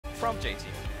from JT.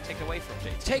 Take it away from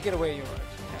JT. Take it away, you're right.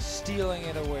 Yeah. Stealing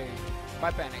it away by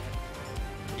banning.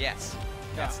 Yes.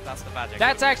 That's the magic.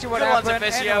 That's actually what happened.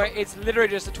 Anyway, it's literally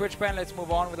just a Twitch ban. Let's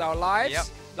move on with our lives. Yep.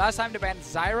 Last time they banned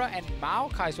Zyra and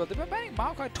Maokai. So they've been banning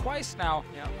Maokai twice now.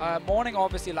 Yep. Morning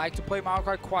obviously liked to play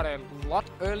Maokai quite a lot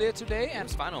earlier today. And it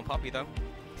was fine on Poppy though.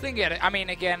 I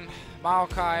mean, again,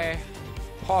 Maokai,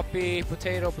 Poppy,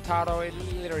 potato, it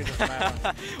literally doesn't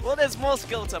matter. Well, there's more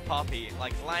skill to Poppy.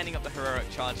 Like lining up the heroic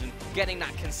charge and getting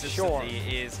that consistently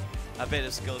is a bit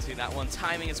of skill to that one.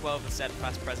 Timing as well with the set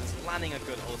fast presence, landing a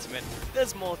good ultimate.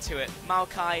 There's more to it.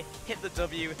 Maokai, hit the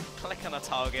W, click on a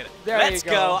target. Let's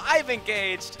go. I've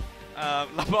engaged.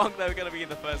 LeBlanc, though, going to be in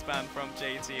the first ban from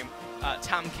J Team.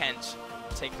 Tam Kench,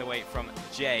 taken away from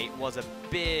Jay, was a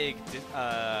big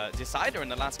decider in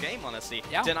the last game, honestly.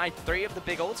 Yeah. Denied 3 of the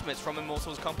big ultimates from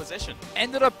Immortals composition.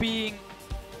 Ended up being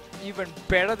even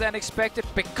better than expected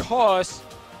because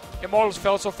Immortals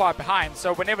fell so far behind,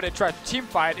 so whenever they tried to team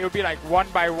fight, it would be like one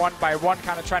by one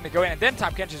kind of trying to go in, and then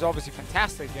Tam Kench is obviously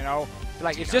fantastic, you know?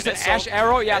 Like, it's just an Ashe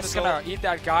arrow, that's gonna eat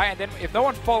that guy, and then if no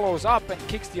one follows up and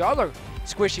kicks the other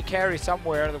squishy carry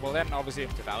somewhere, well then obviously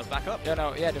Devour's back up. You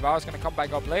know, yeah, Devour's gonna come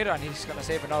back up later, and he's gonna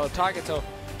save another target, so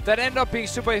that ended up being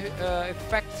super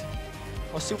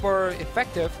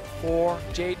effective for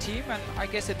J Team, and I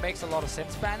guess it makes a lot of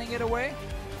sense banning it away.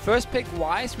 First pick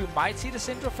Wise, we might see the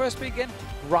Syndra first pick again.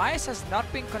 Rise has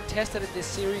not been contested in this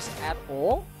series at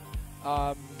all.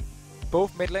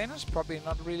 Both mid laners, probably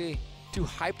not really too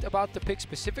hyped about the pick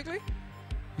specifically.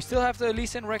 We still have the Lee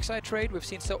Sin Rek'Sai trade we've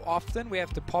seen so often. We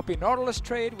have the Poppy Nautilus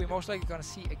trade we're most likely going to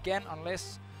see again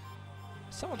unless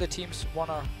some of the teams want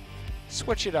to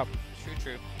switch it up.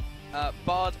 True.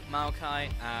 Bod, Maokai,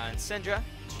 and Syndra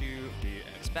to be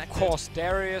expected. Of course,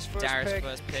 Darius first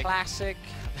pick. Classic.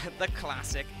 The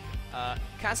classic.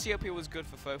 Cassiopeia was good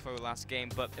for Fofo last game,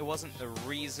 but it wasn't the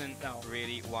reason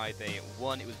really why they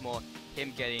won. It was more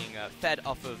him getting fed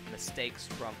off of mistakes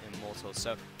from Immortals.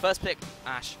 So first pick,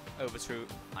 Ashe over to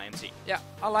IMT. Yeah,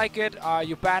 I like it.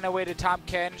 You ban away the Tam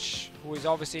Kench, who is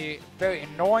obviously very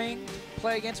annoying to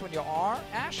play against when you are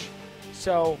Ashe.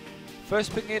 So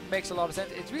first picking it makes a lot of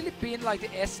sense. It's really been like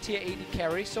the S tier 80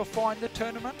 carry so far in the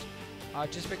tournament.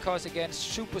 Just because, again,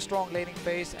 super strong laning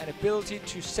phase and ability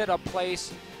to set up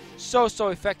plays so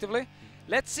effectively.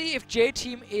 Let's see if J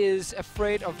Team is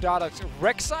afraid of Dardoch's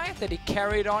Rek'Sai that he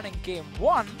carried on in Game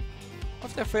 1, or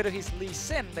if they're afraid of his Lee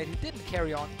Sin that he didn't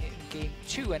carry on in Game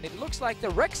 2. And it looks like the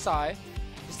Rek'Sai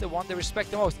is the one they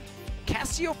respect the most.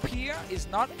 Cassiopeia is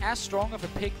not as strong of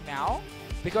a pick now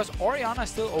because Orianna is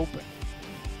still open.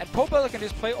 And Pobella can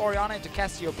just play Orianna into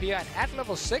Cassiopeia, and at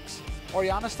level 6,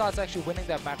 Orianna starts actually winning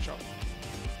that matchup.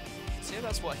 See,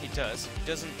 that's what he does. He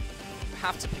doesn't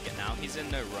have to pick it now. He's in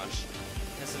no rush.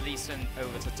 There's a Lee Sin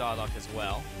over to Dardoch as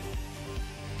well.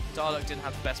 Dardoch didn't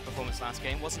have the best performance last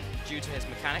game. Wasn't due to his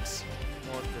mechanics,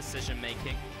 more decision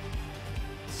making.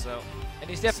 So, and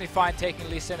he's definitely fine taking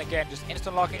Lee Sin again, just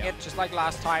instant locking it, just like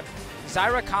last time.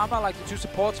 Zyra, Karma, like the 2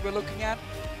 supports we're looking at,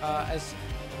 as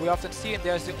we often see, and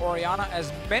there's the Orianna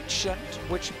as mentioned,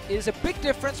 which is a big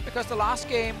difference because the last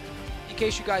game, in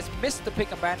case you guys missed the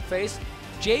pick and ban phase,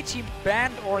 J Team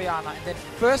banned Orianna and then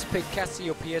first picked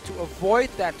Cassiopeia to avoid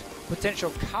that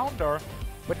potential counter,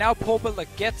 but now Pobella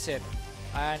gets it,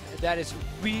 and that is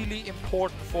really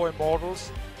important for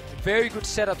Immortals. Very good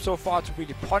setup so far to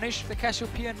really punish the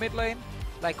Cassiopeia in mid lane.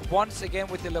 Like once again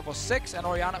with the level 6 and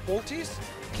Orianna ultis,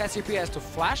 Cassiopeia has to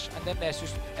flash, and then there's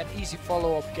just an easy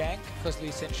follow-up gank because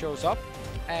Lee Sin shows up,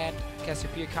 and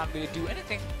Cassiopeia can't really do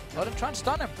anything other than try and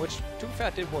stun him, which to be fair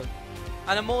did work.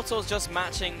 And Immortals just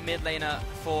matching mid laner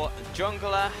for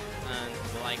jungler,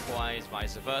 and likewise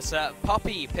vice versa.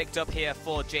 Poppy picked up here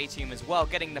for J Team as well,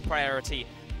 getting the priority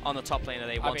on the top laner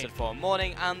they wanted for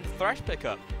Morning and Thresh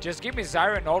pickup. Just give me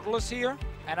Zyra and Nautilus here,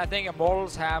 and I think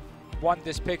Immortals have won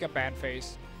this pick and ban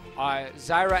phase.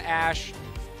 Zyra Ashe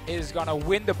is gonna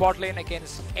win the bot lane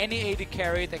against any AD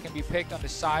carry that can be picked on the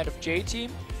side of J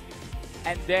Team,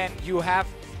 and then you have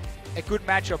a good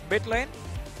matchup mid lane.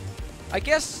 I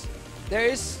guess there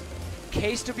is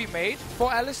case to be made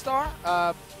for Alistar.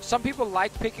 Some people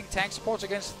like picking tank supports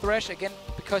against Thresh, again,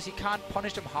 because he can't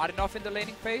punish them hard enough in the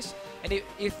laning phase. And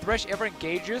if Thresh ever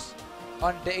engages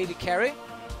on the AD carry,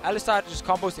 Alistar just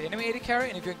combos the enemy AD carry,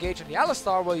 and if you engage on the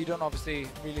Alistar, well, you don't obviously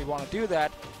really want to do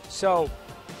that. So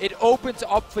it opens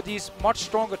up for these much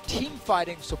stronger team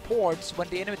fighting supports when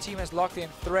the enemy team has locked in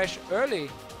Thresh early.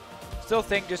 Still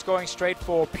think just going straight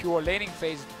for pure laning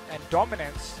phase and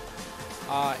dominance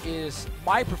is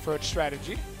my preferred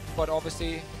strategy. but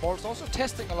obviously Immortals also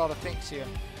testing a lot of things here.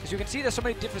 As you can see, there's so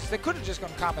many differences. They could have just gone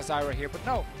Karma Zyra here, but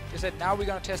no. They said, now we're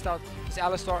going to test out this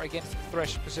Alistar against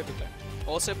Thresh specifically.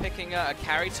 Also picking a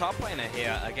carry top laner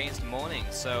here against Morning,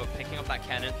 so picking up that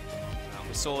cannon.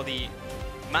 We saw the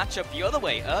matchup the other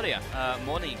way earlier.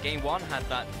 Morning, game 1, had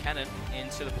that cannon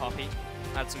into the Poppy.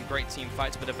 Had some great team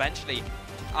fights, but eventually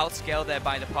outscaled there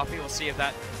by the Poppy. We'll see if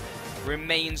that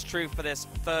remains true for this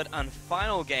third and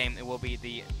final game. It will be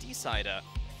the decider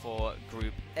for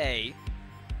Group A.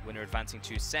 Winner advancing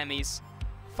to semis.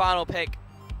 Final pick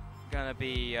gonna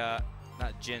be that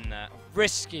Jhin there.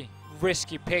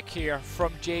 Risky pick here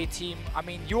from J Team. I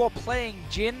mean, you are playing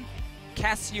Jhin,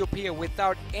 Cassiopeia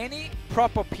without any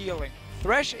proper peeling.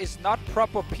 Thresh is not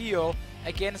proper peel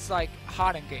against like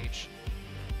hard engage.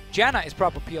 Janna is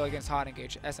proper peel against hard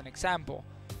engage, as an example.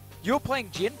 You're playing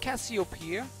Jhin,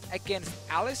 Cassiopeia against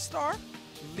Alistar,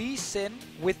 Lee Sin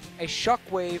with a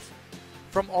shockwave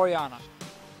from Orianna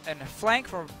and a flank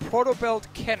from Protobelt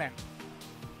Kennen.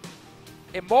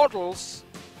 Immortals,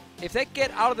 if they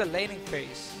get out of the laning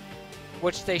phase,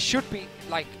 which they should be,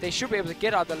 they should be able to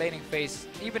get out of the laning phase,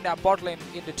 even down bot lane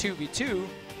in the 2v2,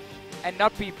 and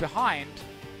not be behind,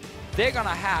 they're gonna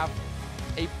have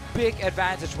a big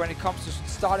advantage when it comes to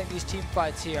starting these team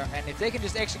fights here. And if they can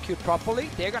just execute properly,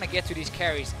 they're gonna get to these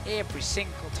carries every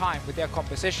single time with their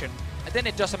composition. And then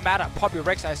it doesn't matter Poppy or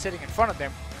Rek'Sai is sitting in front of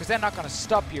them, because they're not gonna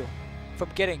stop you from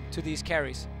getting to these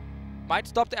carries. Might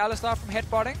stop the Alistar from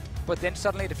headbutting, but then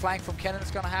suddenly the flank from Kennen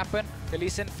is gonna happen. The Lee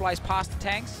Sin flies past the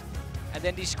tanks, and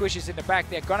then these squishes in the back,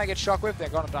 they're gonna get shockwave, they're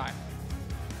gonna die.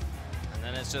 And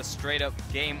then it's just straight up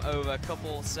game over. A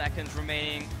couple seconds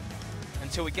remaining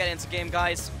until we get into game,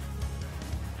 guys.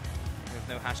 We have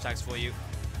no hashtags for you.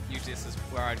 Usually this is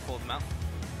where I'd call them out.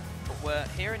 But we're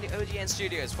here in the OGN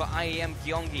studios for IEM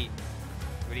Gyeonggi.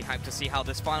 Really hyped to see how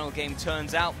this final game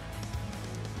turns out.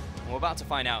 And we're about to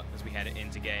find out as we head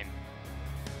into game.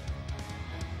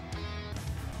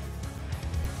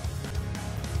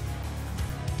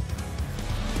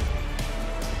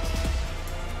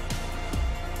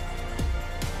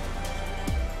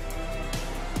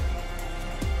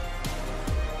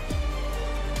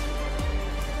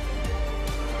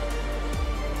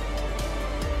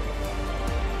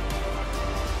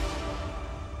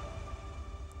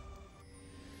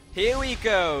 Here we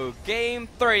go, game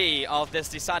 3 of this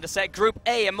decider set. Group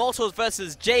A, Immortals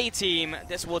versus J Team.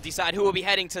 This will decide who will be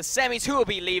heading to semis, who will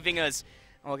be leaving us.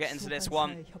 And we'll get into this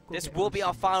one. This will be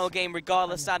our final game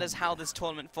regardless. That is how this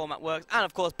tournament format works. And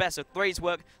of course, best of threes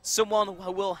work. Someone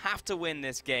will have to win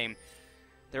this game.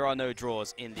 There are no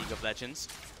draws in League of Legends.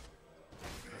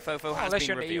 Fofo has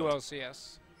been revealed. EU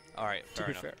LCS. Alright, fair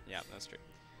enough. Fair. Yeah, that's true.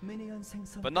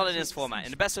 But not in this format.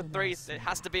 In the best of threes, it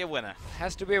has to be a winner.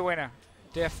 Has to be a winner.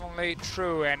 Definitely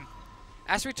true. And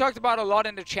as we talked about a lot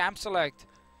in the Champ Select,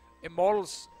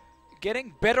 Immortals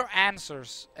getting better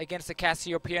answers against the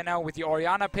Cassiopeia now with the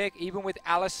Orianna pick, even with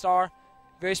Alistar.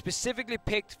 Very specifically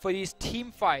picked for these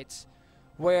team fights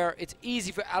where it's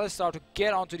easy for Alistar to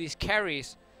get onto these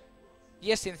carries.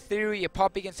 Yes, in theory, a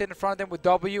Poppy can sit in front of them with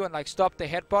W and like stop the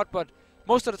headbutt, but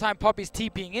most of the time Poppy's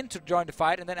TPing in to join the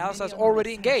fight, and then Alistar's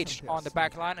already engaged on the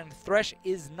back line, and Thresh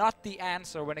is not the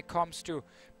answer when it comes to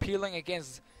peeling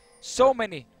against so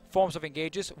many forms of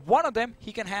engages. One of them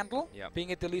he can handle, being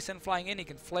it the Lee Sin flying in, he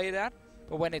can flay that.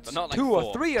 But when it's like 2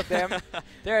 or 3 of them,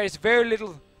 there is very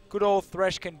little good old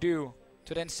Thresh can do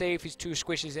to then save his 2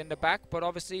 squishes in the back. But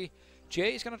obviously,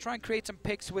 Jay is going to try and create some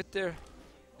picks with their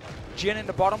Jhin in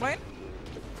the bottom lane.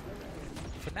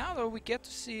 For now, though, we get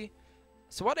to see...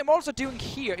 So what I'm also doing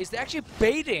here is they're actually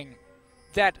baiting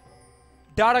that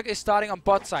Dardoch is starting on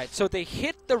bot side. So they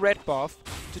hit the red buff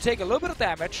to take a little bit of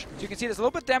damage. So you can see there's a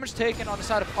little bit of damage taken on the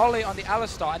side of Ollie on the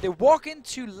Alistar. And they walk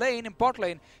into lane in bot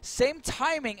lane, same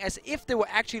timing as if they were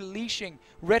actually leashing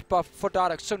red buff for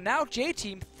Dardoch. So now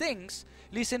J-Team thinks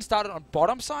Lee Sin started on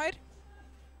bottom side,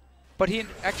 but he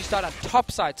actually started on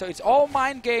top side. So it's all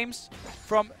mind games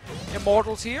from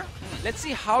Immortals here. Let's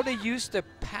see how they use the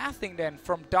pathing then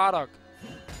from Dardoch.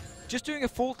 Just doing a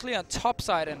full clear on top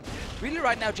side, and really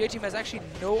right now J-Team has actually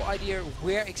no idea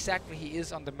where exactly he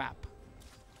is on the map.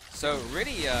 So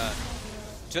really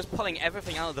just pulling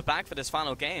everything out of the bag for this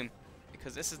final game,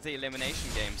 because this is the elimination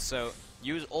game, so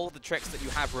use all the tricks that you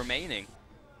have remaining.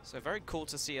 So very cool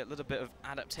to see a little bit of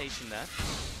adaptation there.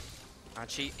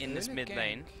 Archie in this mid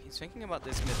lane. He's thinking about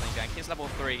this mid lane gank. He's level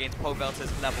 3 against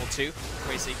Pobelter's level 2.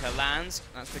 Greyseeker lands.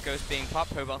 That's the ghost being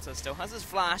popped. Pobelter still has his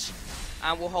flash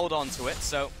and will hold on to it,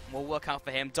 so we'll work out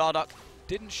for him. Dardoch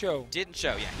didn't show. Didn't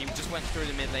show, yeah. He just went through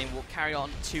the mid lane. We'll carry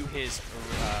on to his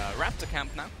Raptor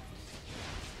camp now.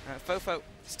 Fofo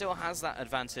still has that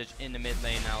advantage in the mid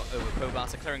lane now over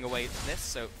Pobelta, clearing away this,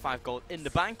 so 5 gold in the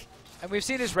bank. And we've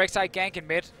seen this Rek'Sai gank in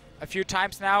mid a few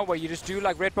times now, where you just do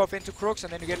like red buff into Crooks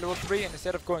and then you get level 3, and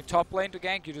instead of going top lane to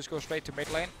gank, you just go straight to mid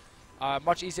lane.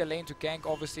 Much easier lane to gank,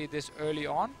 obviously, this early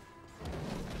on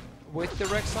with the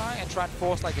Rek'Sai and try and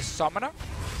force like a summoner.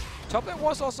 Top lane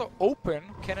was also open.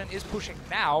 Kennen is pushing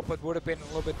now, but would have been a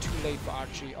little bit too late for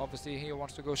Archie. Obviously, he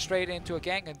wants to go straight into a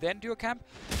gank and then do a camp.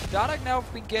 Dardak now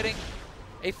have been getting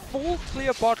a full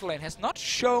clear bot lane. Has not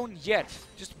shown yet.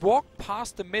 Just walked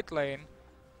past the mid lane.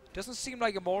 Doesn't seem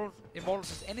like Immortals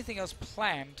has anything else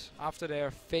planned after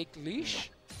their fake leash.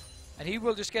 And he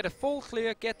will just get a full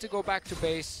clear, get to go back to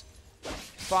base,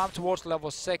 farm towards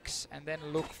level 6, and then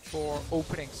look for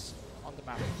openings on the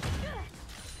map.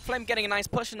 Flame getting a nice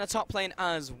push in the top lane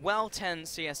as well. 10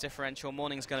 CS differential.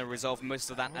 Morning's going to resolve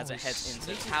most of that as it heads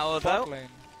into tower, though. Lane.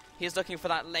 He's looking for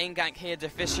that lane gank here.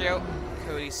 Deficio,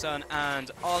 Cody, Sun,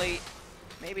 and Ollie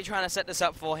maybe trying to set this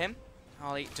up for him.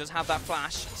 Ollie does have that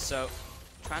flash, so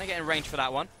trying to get in range for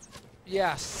that one.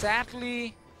 Yeah,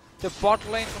 sadly, the bot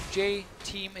lane from J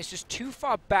team is just too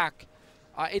far back.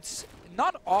 It's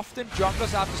not often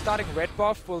junglers after starting red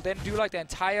buff will then do like the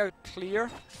entire clear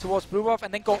towards blue buff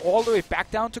and then go all the way back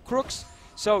down to Crooks.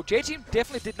 So J team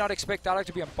definitely did not expect Dardak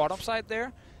to be on bottom side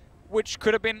there, which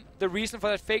could have been the reason for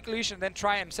that fake leash, and then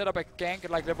try and set up a gank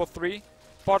at like level 3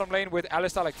 bottom lane with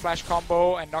Alistar like flash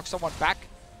combo and knock someone back.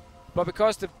 But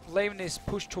because the lane is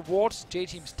pushed towards J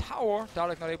team's tower,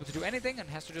 Dardak not able to do anything and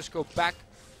has to just go back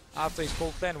after his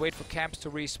full clear and wait for camps to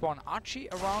respawn. Archie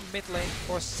around mid lane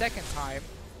for a second time.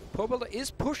 Pobelta is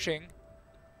pushing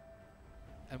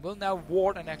and will now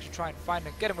ward and actually try and find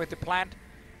and get him with the plant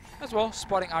as well,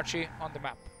 spotting Archie on the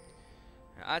map.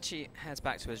 Archie heads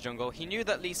back to his jungle. He knew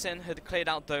that Lee Sin had cleared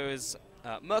out those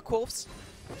Merc Wolves.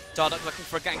 Dardak looking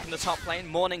for a gank in the top lane.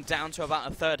 Morning down to about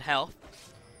a 3rd health.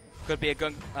 Could be a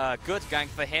good gank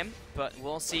for him, but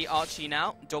we'll see Archie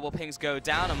now. Double pings go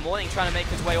down, and Morning trying to make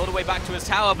his way all the way back to his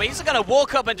tower, but he's going to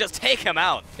walk up and just take him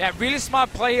out. Yeah, really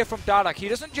smart play here from Dardak. He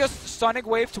doesn't just Sonic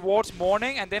Wave towards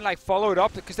Morning and then like follow it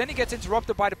up, because then he gets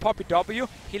interrupted by the Poppy W.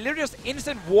 He literally just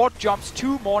instant ward jumps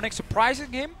to Morning,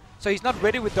 surprising him, so he's not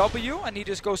ready with W, and he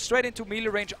just goes straight into melee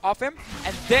range of him,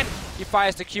 and then he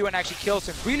fires the Q and actually kills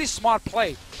him. Really smart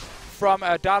play from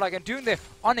Dardak, and doing the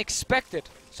unexpected.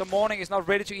 So Morning is not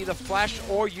ready to either flash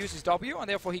or use his W, and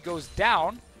therefore he goes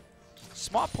down.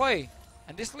 Smart play.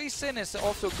 And this Lee Sin is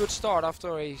off to a good start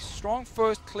after a strong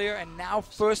first clear and now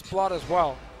first blood as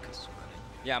well.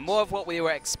 Yeah, more of what we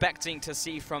were expecting to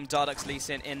see from Dardak's Lee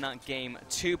Sin in that game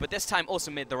too, but this time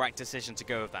also made the right decision to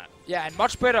go with that. Yeah, and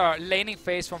much better laning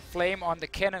phase from Flame on the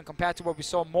Kennen compared to what we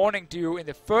saw Morning do in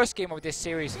the first game of this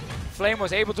series. Flame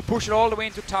was able to push it all the way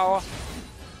into tower,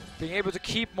 being able to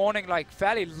keep Morning like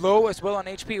fairly low as well on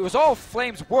HP. It was all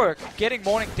Flame's work, getting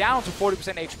Morning down to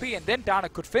 40% HP, and then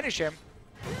Dardak could finish him.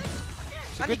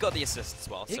 So and he got the assist as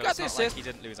well, so it's not like he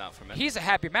didn't lose out from it. He's a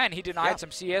happy man. He denied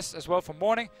some CS as well for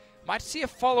Morning. Might see a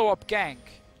follow-up gank.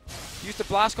 Use the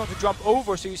blast cone to jump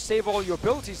over so you save all your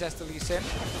abilities as the Lee Sin.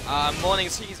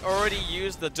 Morning's he's already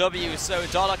used the W, so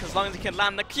Dardak, as long as he can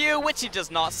land the Q, which he does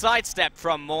not sidestep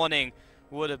from Morning,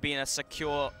 would have been a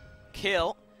secure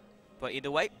kill. But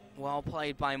either way, well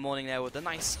played by Morning there with a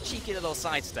nice cheeky little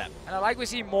sidestep. And I like we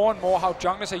see more and more how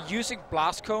junglers are using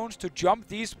blast cones to jump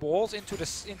these walls into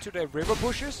the river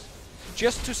bushes,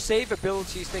 just to save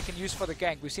abilities they can use for the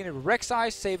gank. We've seen it with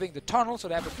Rek'Sai saving the tunnel, so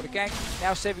they have it for the gank.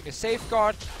 Now saving the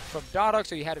safeguard from Dardak,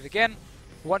 so you had it again.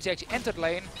 Once he actually entered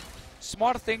lane,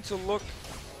 smart thing to look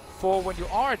for when you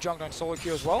are a jungler in solo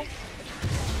queue as well.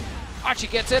 Archie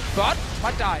gets it, but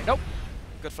might die. Nope.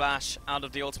 Good flash out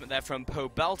of the ultimate there from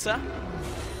Pobelta.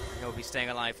 He'll be staying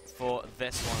alive for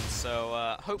this one,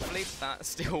 so hopefully that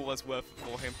still was worth it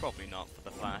for him. Probably not for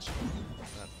the flash,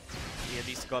 but he at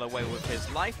least got away with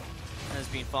his life and has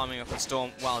been farming up a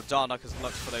storm while Dardak has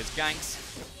looked for those ganks.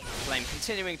 Flame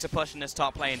continuing to push in this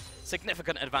top lane.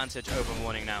 Significant advantage over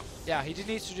Morning now. Yeah, he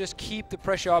needs to just keep the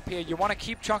pressure up here. You want to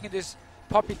keep chunking this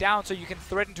Poppy down so you can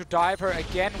threaten to dive her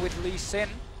again with Lee Sin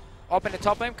up in the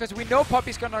top lane, because we know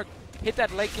Poppy's going to hit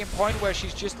that late game point where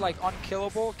she's just like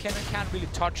unkillable. Kennen can't really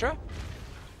touch her.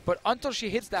 But until she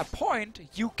hits that point,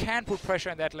 you can put pressure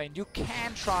in that lane. You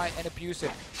can try and abuse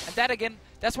it. And that again,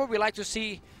 that's what we like to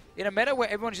see in a meta where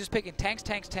everyone's just picking tanks,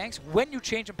 tanks, tanks. When you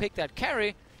change and pick that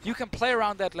carry, you can play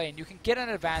around that lane. You can get an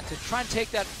advantage. Try and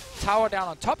take that tower down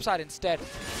on top side instead.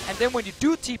 And then when you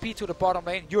do TP to the bottom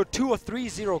lane, you're 2 or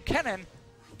 3-0 Kennen,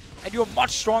 and you're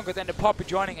much stronger than the Poppy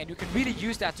joining, and you can really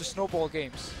use that to snowball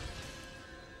games.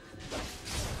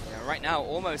 Yeah, right now,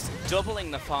 almost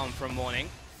doubling the farm from Morning.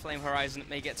 Flame Horizon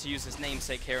may get to use his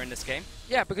namesake here in this game.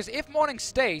 Yeah, because if Morning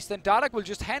stays, then Dardak will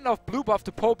just hand off blue buff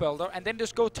to Pobuilder and then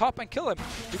just go top and kill him.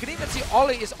 You can even see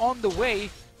Ollie is on the way,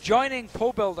 joining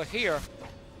Pobuilder here.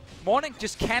 Morning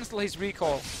just cancel his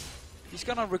recall. He's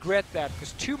gonna regret that,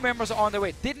 because 2 members are on their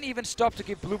way. Didn't even stop to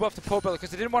give blue buff to Pobuilder,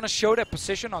 because they didn't want to show their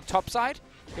position on top side.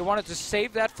 They wanted to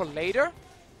save that for later.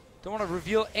 Don't want to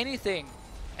reveal anything.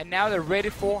 And now they're ready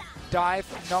for dive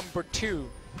number 2.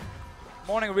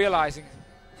 Morning realizing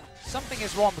something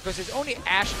is wrong, because it's only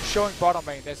Ashe showing bottom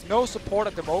lane. There's no support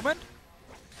at the moment.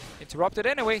 Interrupted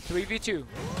anyway, 3v2.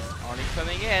 Ollie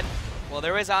coming in. Well,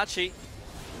 there is Archie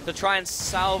to try and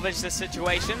salvage the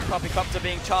situation. Poppycopter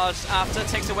being charged after,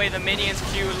 takes away the minions,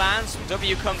 Q lands,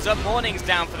 W comes up, Morning's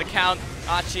down for the count.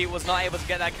 Archie was not able to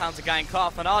get that counter gank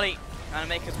off, and Ollie trying to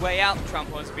make his way out.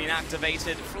 Trample has been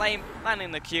activated, Flame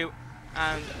landing the Q,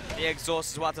 and the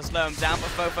exhaust as well to slow him down, but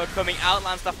Fofo coming out,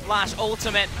 lands the flash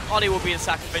ultimate. Ollie will be the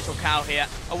sacrificial cow here,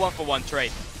 a 1-for-1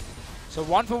 trade. So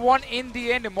 1-for-1 in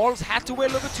the end. Immortals had to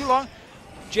wait a little bit too long.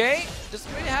 Jay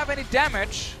doesn't really have any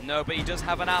damage. No, but he does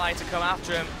have an ally to come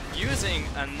after him, using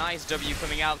a nice W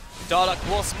coming out. Dardock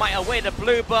will smite away the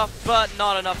blue buff, but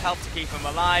not enough help to keep him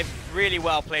alive. Really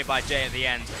well played by Jay at the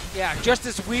end. Yeah, just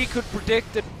as we could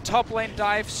predict the top lane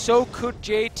dive, so could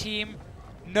Jay team.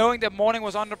 Knowing that Morning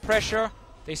was under pressure,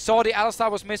 they saw the Alistar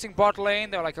was missing bot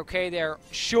lane. They're like, okay, they're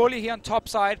surely here on top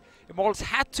side. Immortals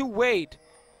had to wait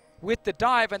with the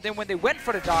dive, and then when they went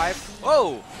for the dive,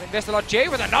 they invested a lot. Jay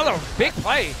with another big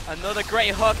play. Another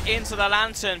great hook into the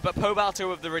Lantern, but Pobalter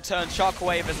with the return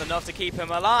shockwave is enough to keep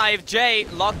him alive. Jay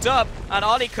locked up, and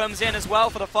Ollie comes in as well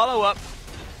for the follow-up.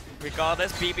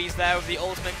 Regardless, BB's there with the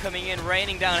ultimate coming in,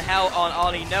 raining down hell on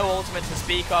Ollie. No ultimate to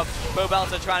speak of.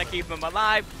 Pobalter trying to keep him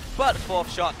alive, but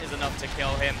 4th shot is enough to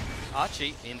kill him.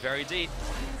 Archie in very deep.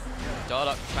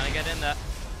 Dardock trying to get in there.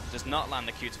 Does not land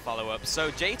the Q to follow up.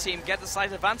 So J team get the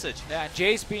slight advantage. Yeah,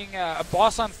 Jay's being a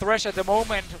boss on Thresh at the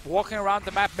moment, walking around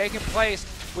the map, making plays.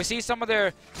 We see some of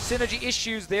their synergy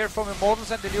issues there from Immortals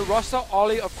and the new roster.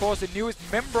 Ollie, of course, the newest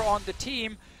member on the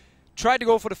team, tried to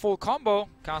go for the full combo.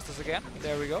 Casters again.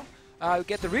 There we go.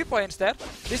 Get the replay instead.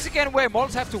 This again where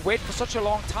Immortals have to wait for such a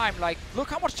long time. Like, look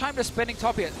how much time they're spending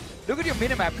top here. Look at your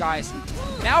minimap, guys.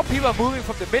 Now people are moving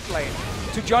from the mid lane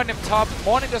to join them top.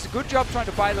 Morning does a good job trying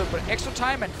to buy a little bit extra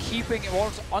time and keeping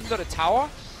Immortals under the tower.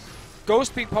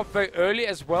 Ghost being popped very early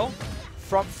as well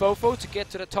from Fofo to get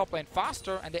to the top lane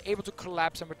faster, and they're able to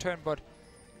collapse and return. But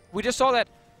we just saw that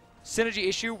synergy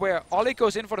issue where Ollie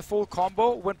goes in for the full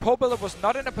combo when Pobuilder was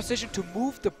not in a position to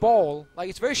move the ball. Like,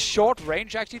 it's very short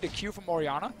range actually, the Q from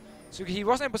Orianna. So he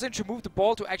wasn't in a position to move the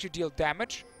ball to actually deal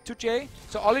damage to Jay.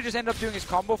 So Ollie just ended up doing his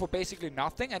combo for basically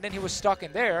nothing, and then he was stuck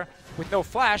in there with no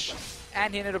flash,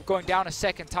 and he ended up going down a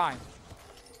 2nd time.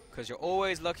 Because you're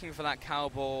always looking for that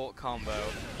cowball combo.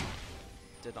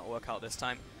 Did not work out this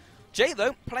time. Jay,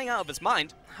 though, playing out of his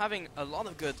mind, having a lot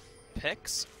of good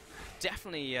picks.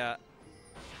 Definitely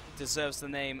deserves the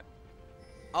name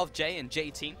of Jay and J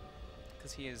team,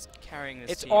 because he is carrying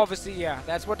this it's team. Obviously, yeah,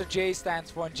 that's what the J stands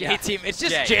for in J team. It's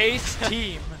just Jay's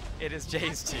team. It is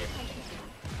Jay's team.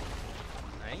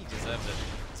 He deserves it.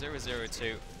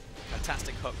 0-0-2.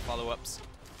 Fantastic hook follow-ups.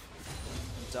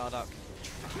 Dardock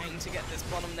trying to get this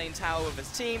bottom lane tower with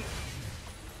his team.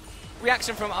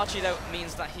 Reaction from Archie, though,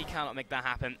 means that he cannot make that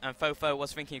happen. And Fofo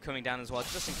was thinking of coming down as well,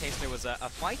 just in case there was a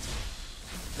fight.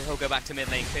 So he'll go back to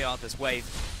mid lane, clear out this wave,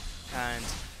 and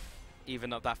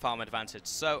even up that farm advantage.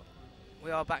 So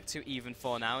we are back to even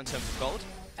 4 now in terms of gold.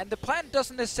 And the plan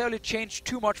doesn't necessarily change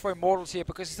too much for Immortals here,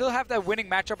 because they still have that winning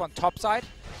matchup on top side.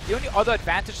 The only other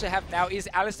advantage they have now is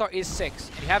Alistar is 6.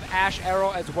 And you have Ashe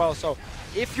Arrow as well, so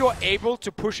if you're able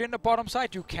to push in the bottom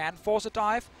side, you can force a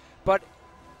dive, but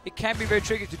it can be very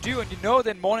tricky to do, and you know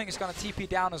then Morning is going to TP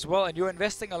down as well, and you're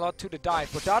investing a lot to the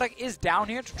dive. But Dardock is down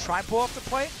here to try and pull off the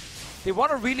play. They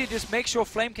want to really just make sure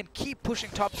Flame can keep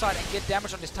pushing top side and get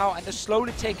damage on this tower and just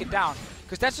slowly take it down.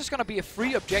 Because that's just going to be a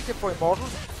free objective for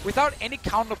Immortals without any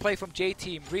counterplay from J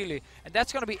team, really. And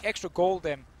that's going to be extra gold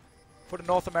then for the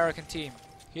North American team.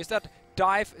 Here's that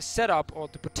dive setup, or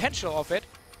the potential of it.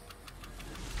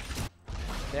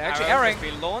 They're actually airing.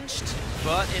 Has been launched,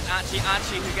 but it's actually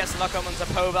Archie who gets the lock on onto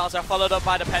Pobelter, followed up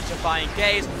by the Petrifying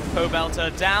Gaze.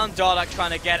 Pobelter down, Dardock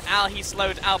trying to get out. He's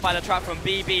slowed out by the trap from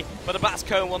BB, but the Blast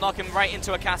Cone will knock him right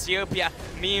into a Cassiopeia.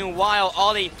 Meanwhile,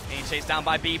 Ollie being chased down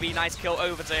by BB. Nice kill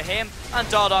over to him, and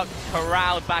Dardock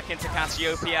corralled back into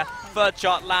Cassiopeia. 3rd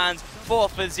shot lands,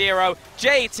 4-0.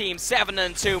 J team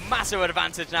 7-2. Massive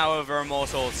advantage now over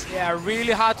Immortals. Yeah,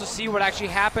 really hard to see what actually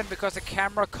happened because the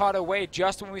camera cut away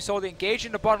just when we saw the engage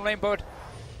in the bottom lane. But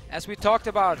as we talked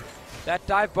about, that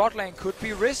dive bot lane could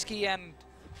be risky, and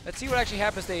Let's see what actually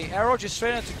happens. The arrow just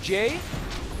straight into J.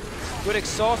 Good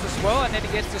exhaust as well, and then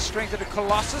he gets the strength of the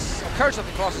Colossus, or Curse of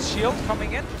the Colossus shield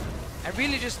coming in, and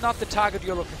really just not the target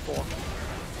you're looking for.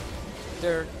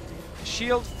 Their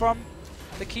shield from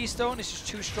the Keystone is just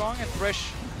too strong, and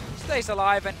Thresh stays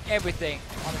alive, and everything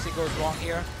honestly goes wrong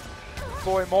here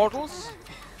for Immortals.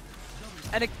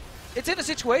 And it's in a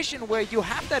situation where you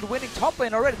have that winning top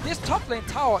lane already. This top lane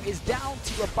tower is down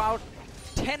to about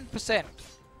 10%.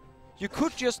 You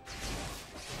could just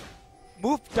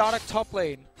move Dardak top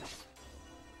lane,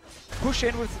 push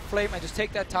in with Flame, and just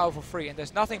take that tower for free. And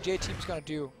there's nothing J-Team's going to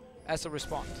do as a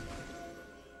response.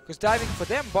 Because diving for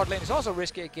them, bot lane is also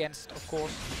risky against, of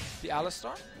course, the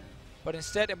Alistar. But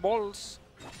instead, Immortals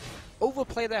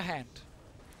overplay their hand.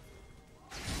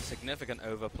 Significant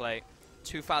overplay.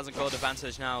 2,000 gold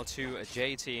advantage now to a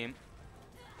J-Team.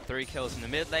 3 kills in the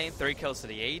mid lane, 3 kills to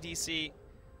the ADC.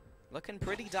 Looking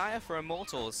pretty dire for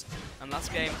Immortals. And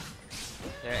last game,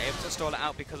 they're able to stall it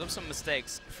out because of some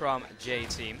mistakes from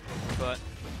J-Team. But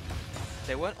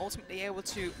they weren't ultimately able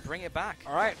to bring it back.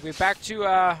 All right, we're back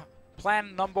to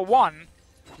plan number 1.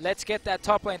 Let's get that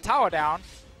top lane tower down.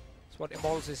 That's what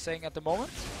Immortals is saying at the moment.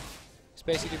 This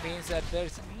basically means that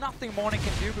there's nothing Morning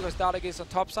can do because Dardak is on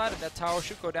top side, and that tower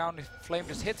should go down if Flame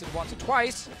just hits it once or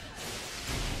twice.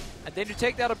 And then you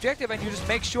take that objective and you just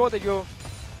make sure that your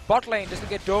bot lane doesn't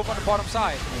get dove on the bottom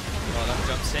side. Well,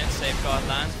 jumps in, Safeguard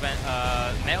lands,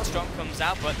 Maelstrom comes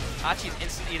out, but Archie's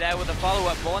instantly there with a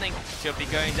follow-up. Morning should be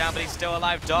going down, but he's still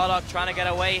alive. Dardak trying to get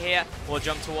away here, will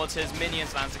jump towards his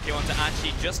minions, lands a kill onto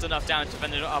Archie, just enough down to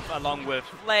fend it up along with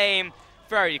Flame.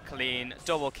 Very clean,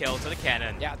 double kill to the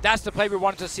cannon. Yeah, that's the play we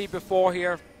wanted to see before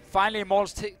here. Finally,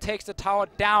 Immortals takes the tower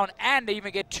down, and they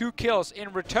even get 2 kills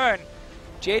in return.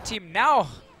 J-Team now,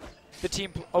 the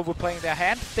team overplaying their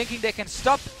hand, thinking they can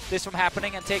stop this from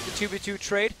happening and take the 2v2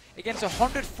 trade against a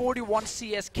 141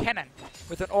 CS cannon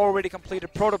with an already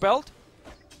completed proto belt.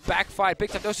 Backfired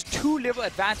big time. Those 2 level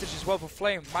advantage as well for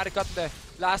Flame. Might have gotten the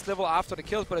last level after the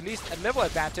kills, but at least a level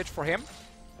advantage for him.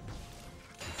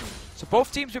 So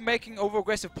both teams are making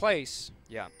over-aggressive plays.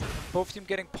 Yeah. Both teams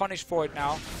getting punished for it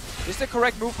now. This is the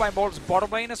correct move by Immortals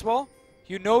bottom lane as well.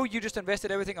 You know you just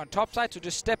invested everything on top side, so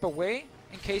just step away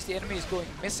in case the enemy is going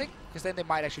missing, because then they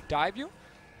might actually dive you.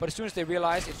 But as soon as they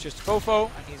realize it's just Fofo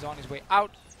and he's on his way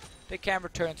out, they can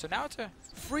return. So now it's a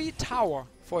free tower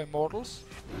for Immortals.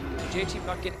 J-Team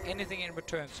not getting anything in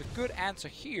return. So good answer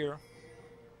here.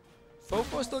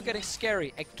 Fofo is still getting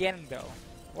scary again though.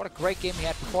 What a great game he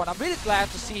had before, and I'm really glad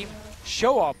to see him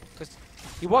show up, because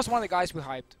he was one of the guys we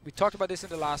hyped. We talked about this in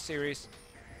the last series.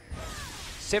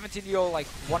 17-year-old like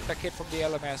wonder kid from the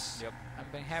LMS. Yep.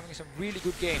 And been having some really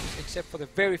good games, except for the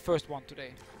very first one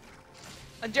today.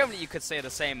 And generally you could say the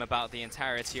same about the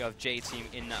entirety of J-Team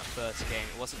in that first game.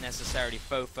 It wasn't necessarily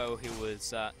Fofo who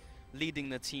was leading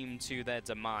the team to their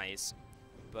demise,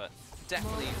 but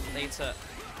definitely later,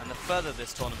 and the further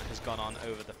this tournament has gone on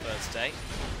over the first day,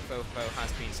 Fofo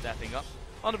has been stepping up.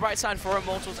 On the bright side for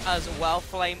Immortals as well,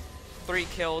 Flame, 3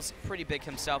 kills, pretty big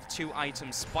himself, 2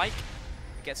 item spike.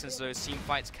 Gets into those team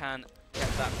fights, can get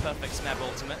that perfect Smeb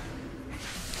ultimate.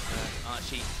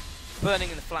 Archie burning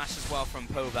in the flash as well from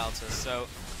Povelta, so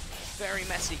very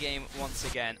messy game once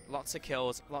again. Lots of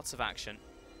kills, lots of action.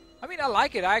 I mean, I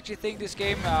like it. I actually think this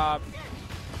game,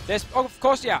 there's, of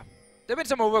course, yeah, there have been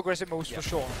some over-aggressive moves for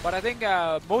sure, but I think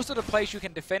most of the plays you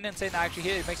can defend and say, nah, actually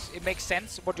here it makes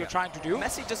sense what you're trying to do.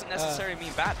 Messy doesn't necessarily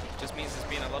mean bad, it just means there's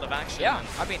been a lot of action. Yeah, and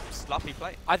I mean, sloppy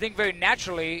play. I think very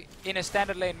naturally in a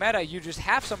standard lane meta, you just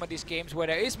have some of these games where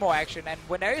there is more action, and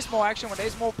when there is more action, when there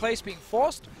is more plays being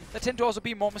forced, there tend to also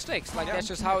be more mistakes. Like that's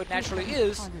just how it naturally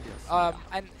is,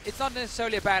 and it's not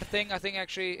necessarily a bad thing. I think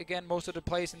actually, again, most of the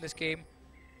plays in this game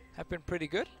have been pretty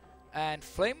good. And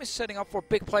Flame is setting up for a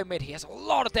big play mid. He has a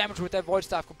lot of damage with that Void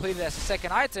Staff completed as a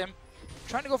second item.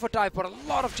 Trying to go for dive, but a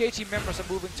lot of J-Team members are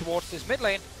moving towards this mid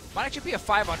lane. Might actually be a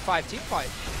 5-on-5 team fight.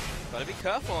 Gotta be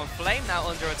careful, and Flame now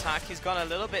under attack. He's gone a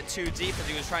little bit too deep as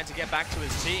he was trying to get back to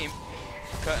his team.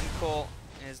 Curtain Call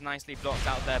is nicely blocked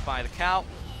out there by the cow.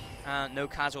 No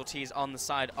casualties on the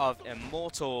side of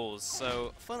Immortals.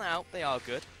 So for now, they are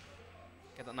good.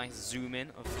 Get that nice zoom in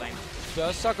of Flame.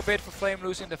 Does suck a bit for Flame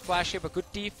losing the flash here, but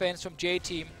good defense from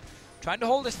J-Team. Trying to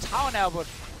hold this tower now, but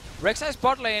Rek'Sai is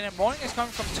bot lane and Morning is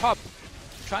coming from top.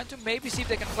 Trying to maybe see if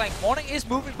they can flank. Morning is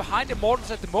moving behind Immortals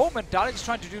at the moment. Dardak is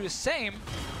trying to do the same.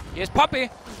 Here's Puppey.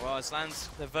 Well, it lands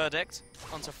the verdict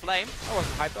onto Flame. I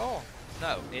wasn't hyped at all.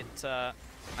 No,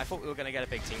 I thought we were going to get a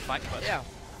big team fight, but yeah.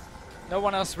 No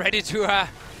one else ready to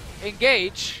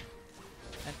engage.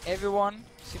 And everyone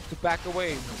seems to back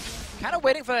away. Kind of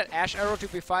waiting for that Ashe arrow to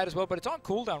be fired as well, but it's on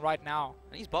cooldown right now.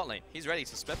 And he's bot lane. He's ready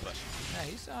to split push. Yeah,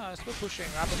 he's still pushing.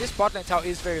 I mean, this bot lane tower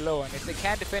is very low, and if they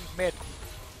can defend mid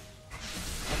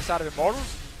on the side of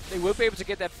Immortals, they will be able to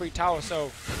get that free tower.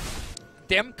 So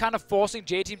them kind of forcing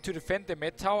J-Team to defend the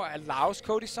mid tower allows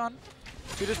Kodi-san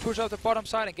to just push out the bottom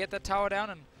side and get that tower down,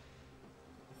 and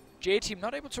J-Team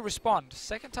not able to respond.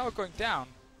 Second tower going down,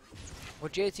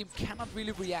 but J-Team cannot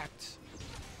really react.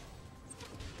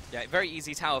 Yeah, very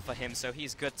easy tower for him, so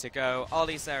he's good to go.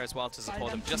 Ollie's there as well to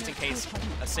support him, just in case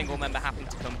a single member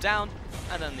happened to come down,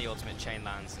 and then the ultimate chain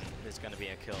lands, and there's going to be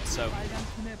a kill. So,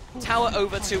 tower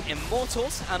over to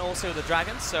Immortals, and also the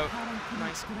Dragons, so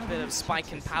nice bit of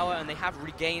spike in power, and they have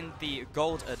regained the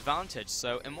gold advantage.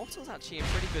 So, Immortals actually in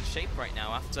pretty good shape right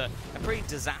now, after a pretty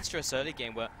disastrous early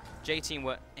game, where J-Team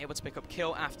were able to pick up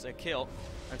kill after kill,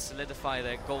 and solidify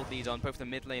their gold lead on both the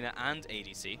mid laner and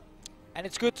ADC. And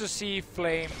it's good to see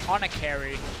Flame on a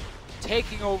carry,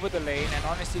 taking over the lane, and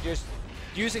honestly just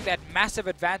using that massive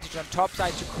advantage on top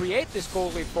side to create this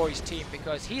gold lead for his team,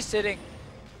 because he's sitting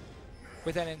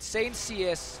with an insane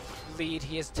CS lead.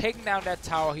 He has taken down that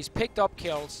tower, he's picked up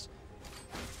kills,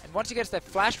 and once he gets that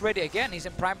flash ready again, he's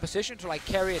in prime position to like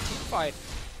carry a team fight.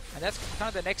 And that's kind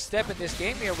of the next step in this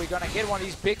game here. We're gonna get one of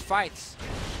these big fights.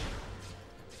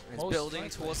 He's building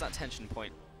towards that tension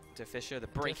point to Fisher, the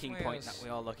breaking point that we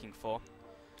are looking for.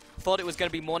 Thought it was going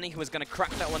to be Morning who was going to crack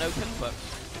that one open, but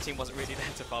the team wasn't really there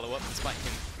to follow up, despite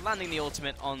him landing the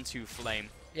ultimate onto Flame.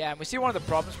 Yeah, and we see one of the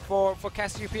problems for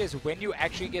KeSPA is when you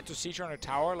actually get to siege on a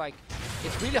tower, like,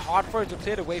 it's really hard for it to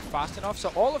clear the wave fast enough,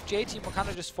 so all of J-Team were kind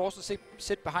of just forced to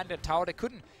sit behind that tower. They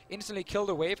couldn't instantly kill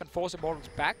the wave and force Immortals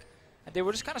back, and they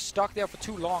were just kind of stuck there for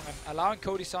too long, and allowing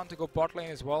Kodi-san to go bot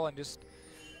lane as well and just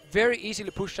very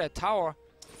easily push that tower.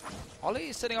 Ollie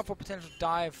is setting up for potential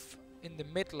dive in the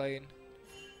mid lane.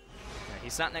 Yeah, he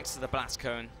sat next to the blast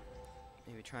cone.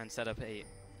 Maybe try and set up a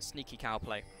sneaky cow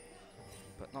play.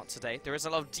 But not today. There is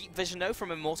a lot of deep vision though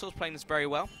from Immortals, playing this very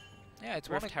well. Yeah, it's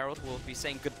Rift Herald will be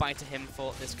saying goodbye to him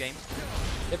for this game.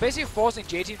 They're basically forcing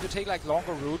J-Team to take like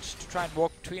longer routes to try and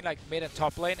walk between like mid and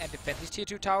top lane and defend these tier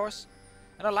 2 towers.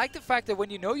 And I like the fact that when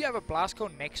you know you have a blast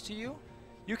cone next to you,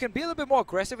 you can be a little bit more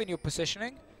aggressive in your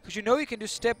positioning, because you know you can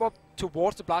just step up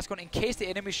towards the blast cone in case the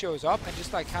enemy shows up and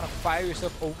just like kind of fire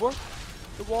yourself over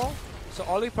the wall. So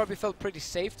Ollie probably felt pretty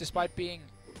safe despite being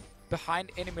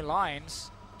behind enemy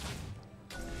lines.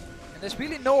 And there's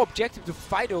really no objective to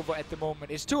fight over at the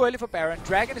moment. It's too early for Baron.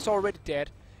 Dragon is already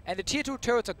dead, and the tier 2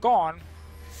 turrets are gone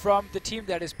from the team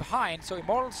that is behind. So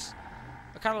Immortals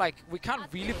are kind of like, we can't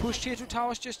really push tier 2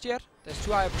 towers just yet. There's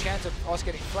too high of a chance of us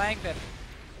getting flanked, and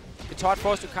it's hard for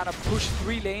us to kind of push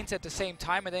 3 lanes at the same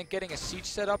time and then getting a siege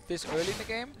set up this early in the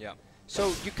game. Yeah.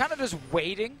 So you're kind of just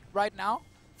waiting right now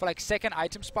for like second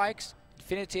item spikes.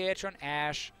 Infinity Edge on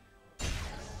Ashe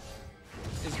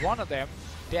is one of them.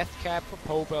 Death Cap for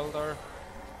Poe Builder.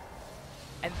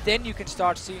 And then you can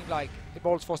start seeing like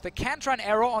Immortals Force. They can try an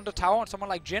arrow on the tower on someone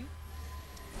like Jhin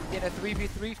in a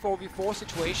 3v3, 4v4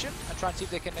 situation and try and see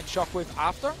if they can then shockwave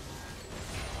after.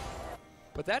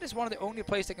 But that is one of the only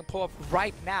plays they can pull off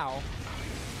right now,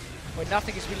 where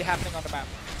nothing is really happening on the map.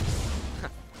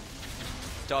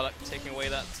 Dalek taking away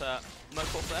that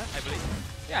Merfolk there, I believe.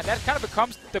 Yeah, that kind of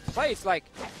becomes the play. It's like,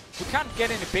 we can't get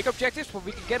any big objectives, but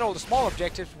we can get all the small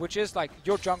objectives, which is like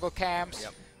your jungle camps.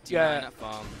 Yep. Yeah,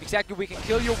 exactly. We can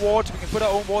kill your wards, we can put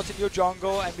our own wards in your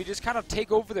jungle, and we just kind of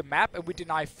take over the map, and we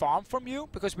deny farm from you,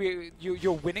 because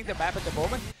you're winning the map at the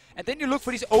moment. And then you look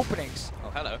for these openings. Oh,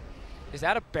 hello. Is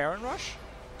that a Baron rush?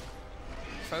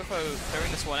 Fofo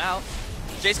clearing this one out.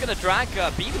 Jay's going to drag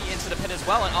BB into the pit as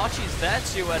well, and Archie's there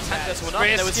to tank this one up.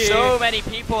 There were so many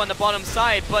people on the bottom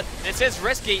side, but this is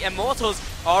risky. Immortals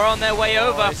are on their way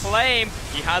over. Flame,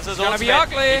 he has his ultimate. Be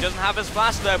ugly. He doesn't have his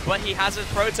flash though, but he has his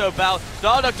proto belt.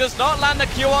 Dardock does not land the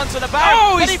Q onto the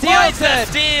Baron, but he finds the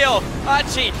steal.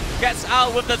 Archie gets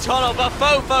out with the tunnel, but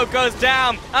Fofo goes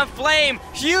down, and Flame,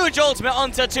 huge ultimate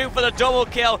onto 2 for the double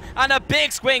kill, and a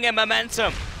big swing in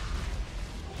momentum.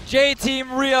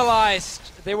 J-Team realized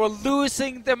they were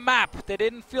losing the map. They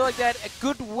didn't feel like they had a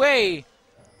good way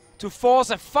to force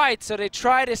a fight, so they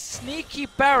tried a sneaky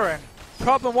Baron.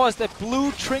 Problem was that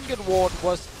blue trinket ward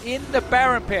was in the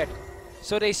Baron pit,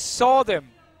 so they saw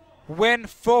them when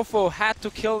Fofo had to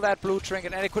kill that blue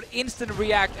trinket, and they could instantly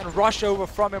react and rush over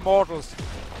from Immortals.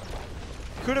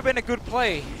 Could have been a good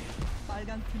play.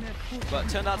 But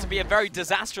turned out to be a very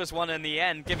disastrous one in the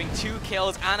end, giving 2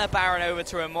 kills and a Baron over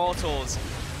to Immortals.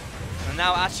 And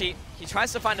now actually, he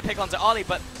tries to find a pick onto Ollie,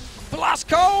 but Blast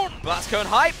Cone! Blast Cone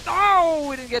hype! Oh,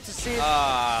 we didn't get to see it.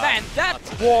 Man, that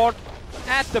ward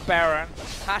at the Baron.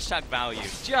 Hashtag value.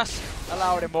 Just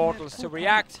allowed Immortals to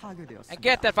react and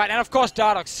get that fight. And of course,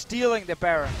 Dardock stealing the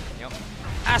Baron. Yep.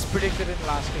 As predicted in the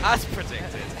last game. As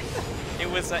predicted. It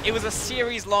was a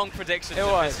series-long prediction. It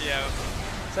was.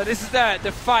 So this is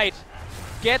the fight.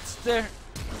 Gets the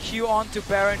Q onto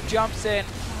Baron, jumps in.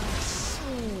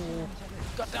 Ooh,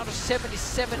 got down to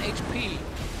 77 HP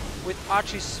with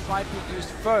Archie's smite being used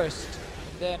first.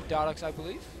 And then Dardox, I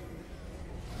believe.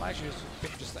 Might actually have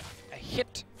been just a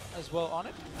hit as well on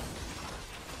it.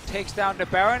 Takes down the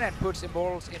Baron and puts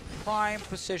Immortals in prime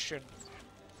position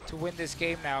to win this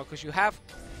game now, because you have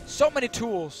so many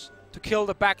tools to kill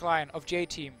the backline of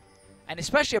J-Team. And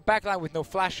especially a backline with no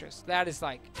flashes. That is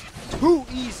like too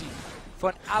easy for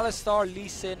an Alistar, Lee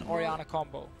Sin, Orianna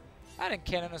combo. And then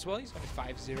Kennen as well, he's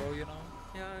only 5-0, you know.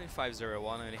 Yeah, only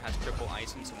 5-0-1, only has triple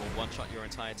items and will one-shot your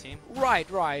entire team.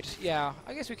 Right, yeah.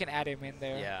 I guess we can add him in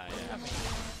there. Yeah. I mean,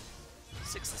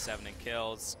 6-7 in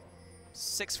kills,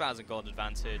 6,000 gold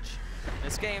advantage.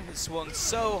 This game has swung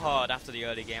so hard after the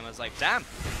early game. I was like, damn,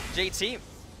 J-Team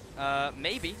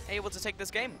maybe able to take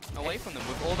this game away from them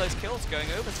with all those kills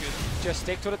going over to them. Just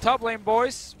stick to the top lane,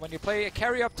 boys. When you play a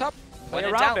carry up top, play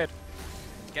around it.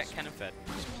 Get Kennen fed.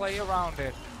 Just play around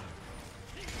it.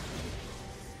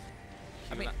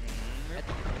 I mean, at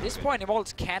this point,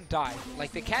 Immortals can dive.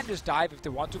 Like, they can just dive if they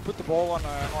want to. Put the ball on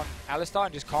Alistar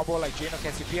and just combo like Jhin or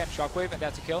KeSPA and Shockwave, and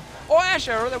that's a kill. Or Ash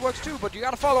Arrow, that works too, but you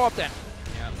gotta follow up then.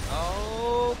 Yeah.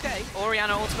 Okay.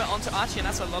 Orianna ultimate onto Archie, and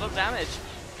that's a lot of damage.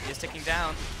 He's ticking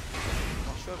down.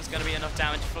 Not sure if it's going to be enough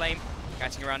damage. Flame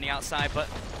catching around the outside, but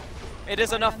it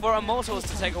is enough for Immortals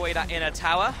to take away that inner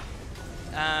tower.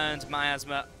 And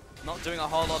Miasma not doing a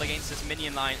whole lot against this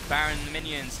minion line. Baron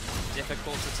minions,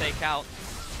 difficult to take out.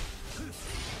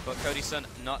 But Codyson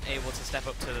not able to step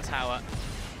up to the tower,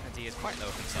 and he is quite low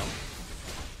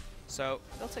himself. So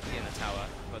they'll take the inner tower,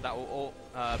 but that will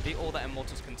be all that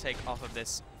Immortals can take off of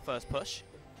this first push.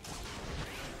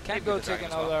 Can go take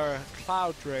another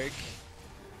Cloud Drake,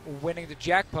 winning the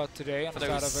jackpot today on the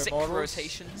side of Immortals.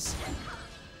 Rotations.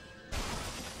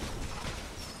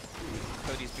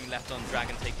 Cody's being left on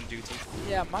Dragon taking duty.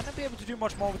 Yeah, might not be able to do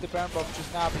much more with the Baron buff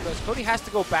just now, because Cody has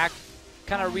to go back,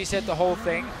 kind of reset the whole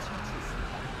thing.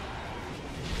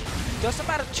 Doesn't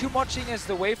matter too much, seeing as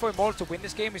the way for Immortals to win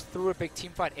this game is through a big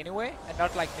team fight anyway, and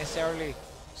not like necessarily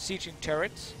sieging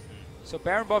turrets. So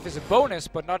Baron buff is a bonus,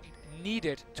 but not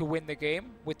needed to win the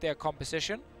game with their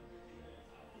composition.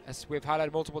 As we've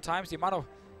highlighted multiple times, the amount of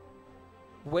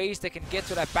ways they can get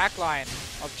to that backline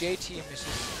of J-Team is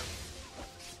just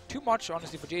too much,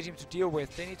 honestly, for J-Team to deal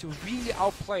with. They need to really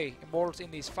outplay Immortals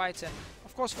in these fights, and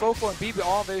of course Fofo and BB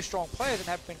are very strong players and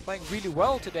have been playing really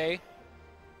well today.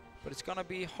 But it's gonna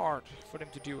be hard for them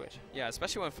to do it. Yeah,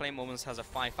 especially when Flame almost has a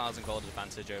 5,000 gold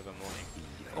advantage over Morning.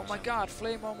 Oh my god,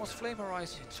 Flame almost Flame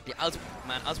Horizon. Yeah,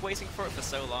 I was waiting for it for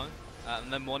so long.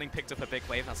 And then Morning picked up a big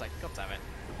wave and I was like, god damn it.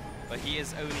 But he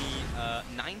is only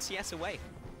 9 CS away.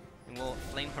 And will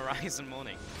Flame Horizon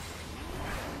Morning.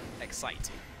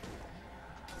 Exciting.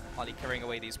 Harley carrying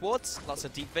away these wards. Lots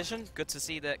of deep vision. Good to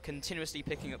see that continuously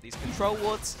picking up these control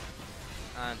wards.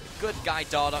 And good guy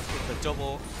Dardock with the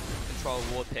double control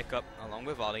ward pickup along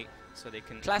with Ollie, so they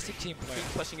can classic team player.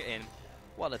 Keep pushing it in.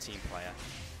 What a team player.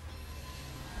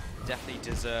 Definitely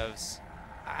deserves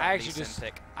I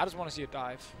just want to see a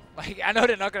dive. Like, I know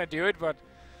they're not going to do it, but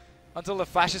until the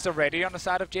flashes are ready on the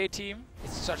side of J-Team,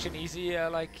 it's such an easy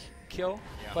like kill.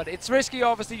 Yeah. But it's risky,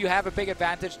 obviously. You have a big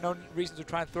advantage, no reason to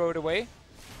try and throw it away.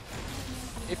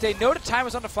 If they know the time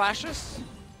is on the flashes,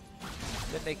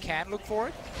 then they can look for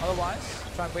it. Otherwise,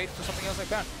 try and wait for something else like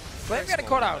that. Flame getting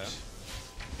caught out.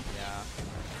 Yeah.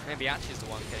 Maybe Archie's the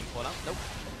one getting caught out. Nope.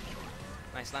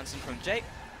 Nice Lancing from Jake.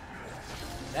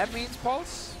 That means,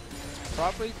 Pulse, it's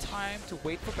probably time to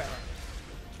wait for Baron.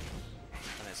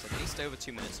 And it's at least over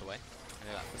 2 minutes away. I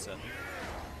know that for certain.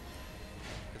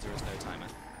 Because there is no timer.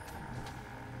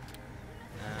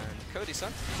 And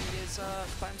Codyson, he is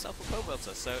by himself with Pole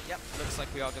Welter. So, yep, looks like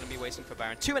we are going to be waiting for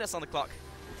Baron. 2 minutes on the clock.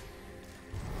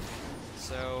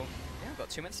 So, yeah, we've got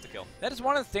 2 minutes to kill. That is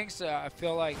one of the things I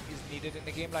feel like is needed in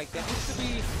the game. Like, there needs to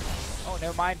be... Oh,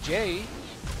 never mind, Jay.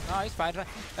 No, he's fine.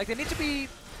 Like, there needs to be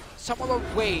some other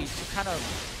way to kind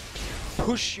of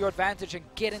push your advantage and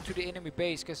get into the enemy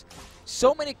base. Because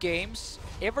so many games,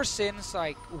 ever since,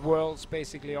 like, Worlds,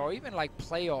 basically, or even, like,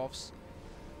 playoffs,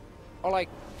 or, like,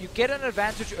 you get an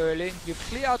advantage early, you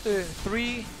clear out the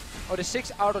 3 or the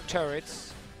 6 outer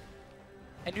turrets,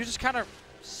 and you just kind of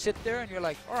sit there and you're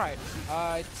like, alright,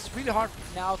 it's really hard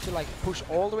now to like push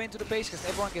all the way into the base because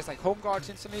everyone gets like home guards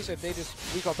instantly, so if they just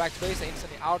recall back to base, they're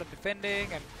instantly out and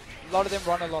defending, and a lot of them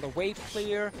run a lot of wave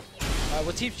clear.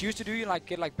 What teams used to do, you like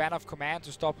get like ban of command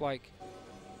to stop like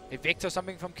Evict or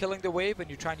something from killing the wave, and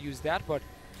you try and use that, but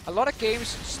a lot of games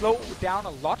slow down a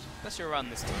lot. Especially around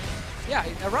this team. Yeah,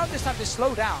 around this time they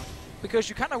slow down. Because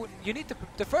you need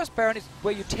the first Baron is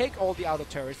where you take all the outer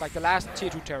turrets, like the last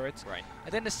tier 2 turrets. Right.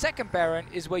 And then the second Baron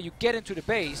is where you get into the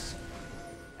base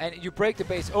and you break the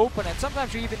base open, and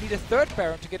sometimes you even need a third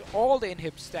Baron to get all the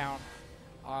inhibs down.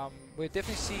 We've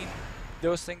definitely seen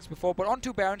those things before, but on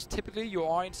 2 Barons, typically you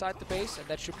are inside the base, and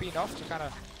that should be enough to kind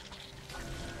of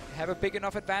have a big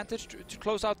enough advantage to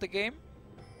close out the game.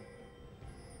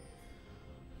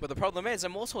 But the problem is,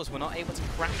 Immortals were not able to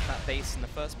crack that base in the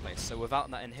first place. So without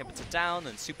that inhibitor down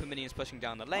and super minions pushing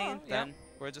down the lane, then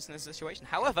we're just in this situation.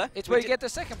 However, it's where you get the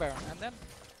second Baron, and then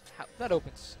that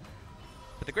opens.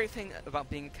 But the great thing about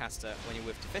being a caster when you're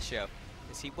with Deficio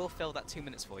is he will fill that 2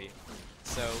 minutes for you.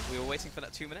 So we were waiting for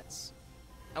that 2 minutes,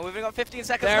 and we've only got 15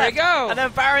 seconds left. There we go! And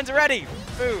then Baron's ready!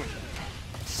 Boom!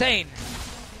 Insane!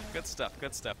 Good stuff,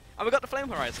 good stuff. And we've got the Flame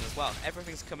Horizon as well.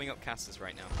 Everything's coming up casters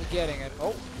right now. We're getting it.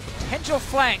 Oh, potential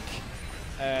flank.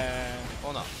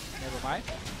 Or not. Never mind.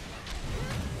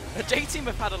 The J team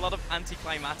have had a lot of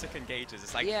anticlimactic engages.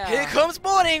 It's like, yeah. Here comes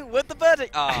morning with the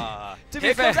verdict.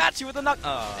 Here comes Archie with the knock.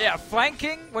 Yeah,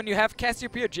 flanking when you have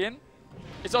Cassiopeia Jhin,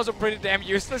 it's also pretty damn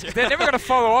useless. They're never going to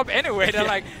follow up anyway. They're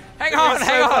like, hang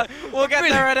on. We'll get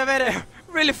there in a minute.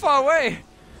 Really far away.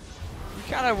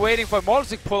 Kind of waiting for Immortals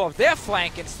to pull off their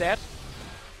flank instead.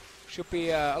 Should be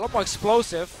a lot more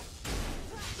explosive.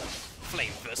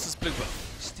 Flame versus blue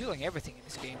buff. Stealing everything in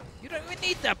this game. You don't even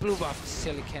need that blue buff,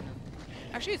 silly cannon.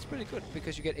 Actually, it's pretty good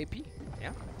because you get AP.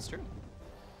 Yeah, that's true.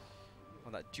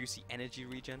 Well, that juicy energy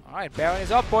regen. Alright, Baron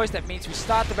is up, boys. That means we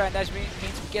start the Baron. That means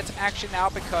we get some action now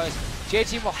because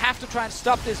J-Team will have to try and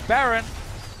stop this Baron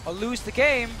or lose the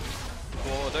game.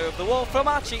 Border of the wall from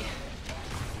Archie.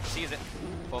 Sees it.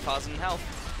 4,000 health.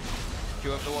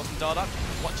 Drew over the walls from Dardock.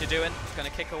 What you doing? Gonna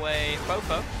kick away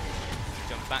Fofo.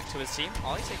 Jump back to his team.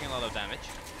 Ollie taking a lot of damage.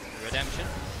 Redemption.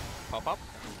 Pop up.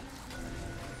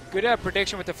 Good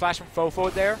prediction with the flash from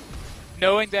Fofo there.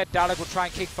 Knowing that Dardock will try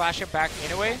and kick Flash him back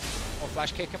anyway. Or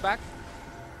Flash kick him back.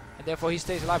 And therefore he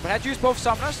stays alive. But had used both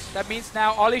summoners. That means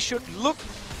now Ollie should look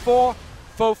for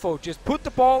Fofo. Just put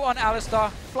the ball on Alistar.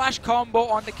 Flash combo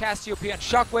on the Cassiopeia and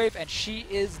Shockwave. And she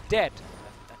is dead.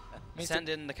 Send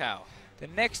in the cow. The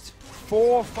next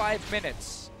 4 or 5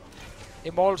 minutes,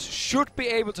 Immortals should be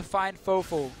able to find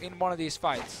Fofo in one of these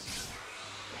fights.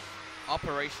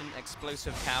 Operation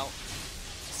Explosive Cow.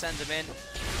 Send him in,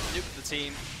 nuke the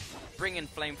team, bring in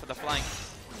Flame for the flank.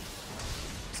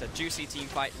 It's a juicy team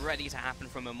fight ready to happen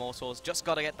from Immortals. Just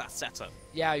got to get that set up.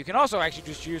 Yeah, you can also actually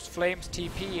just use Flame's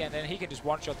TP and then he can just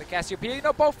one-shot the Cassiopeia. You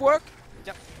know, both work.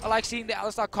 Yep. I like seeing the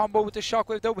Alistar combo with the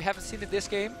Shockwave, though. We haven't seen it this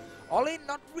game. Ollie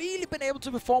not really been able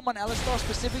to perform on Alistar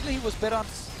specifically. He was better on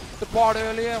the board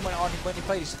earlier when he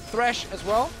played his Thresh as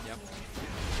well. Yep.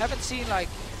 Haven't seen like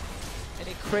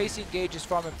any crazy engages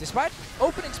from him, despite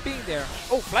openings being there.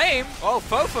 Oh, Flame! Oh,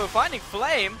 Fofo finding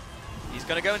Flame. He's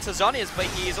going to go into Zhonya's, but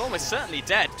he is almost certainly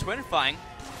dead. Twin Fang.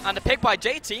 And a pick by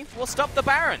J-Team will stop the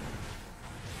Baron.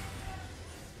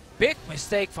 Big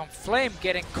mistake from Flame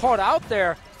getting caught out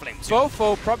there. Flame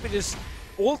Fofo probably just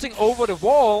ulting over the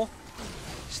wall.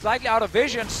 Slightly out of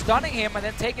vision, stunning him and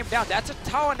then taking him down. That's a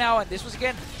tower now, and this was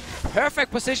again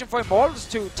perfect position for Immortals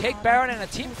to take Baron in a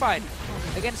team fight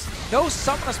against no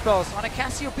summoner spells on a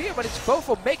Cassiopeia, but it's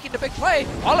Fofo making the big play.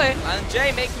 Ollie! And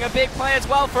Jay making a big play as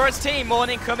well for his team.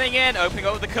 Morning coming in, opening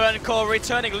over the curtain call,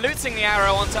 returning, looting the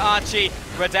arrow onto Archie.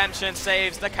 Redemption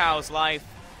saves the cow's life.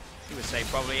 He would say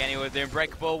probably anyway with the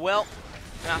Unbreakable Will.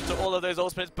 And after all of those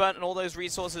ultimates burnt and all those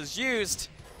resources used,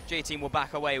 J-Team will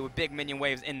back away with big minion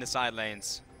waves in the side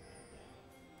lanes.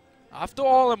 After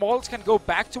all, Immortals can go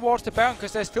back towards the Baron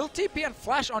because there's still TP and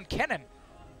Flash on Kennen.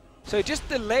 So it just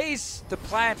delays the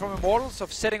plan from Immortals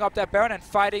of setting up that Baron and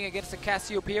fighting against the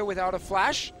Cassiopeia without a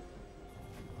Flash.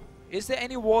 Is there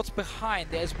any wards behind?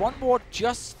 There's one ward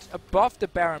just above the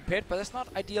Baron pit, but that's not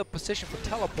ideal position for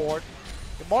teleport.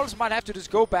 Immortals might have to just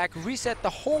go back, reset the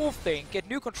whole thing, get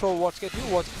new control wards, get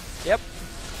new wards. Yep,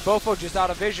 Fofo just out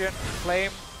of vision.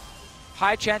 Flame.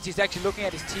 High chance he's actually looking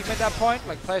at his team at that point.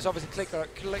 Like, players obviously click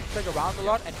around a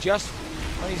lot, and just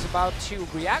when he's about to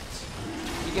react,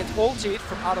 he gets ultied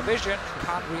from out of vision,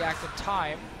 can't react in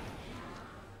time,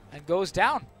 and goes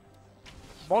down.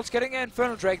 Molt's getting an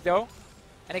Infernal Drake though,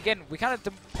 and again, we kind of at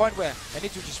the point where they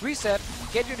need to just reset,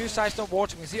 get your new Sidestone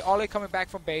wards. You can see Ollie coming back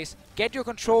from base, get your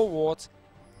control wards,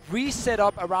 reset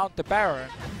up around the Baron,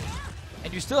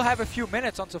 and you still have a few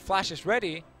minutes until Flash is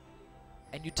ready,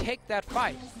 and you take that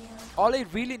fight. Ollie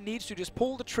really needs to just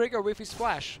pull the trigger with his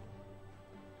Flash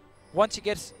once he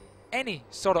gets any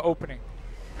sort of opening.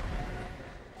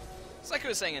 It's like I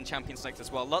was saying in Champions League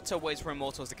as well, lots of ways for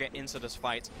Immortals to get into this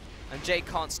fight, and Jay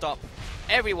can't stop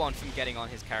everyone from getting on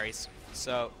his carries.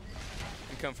 So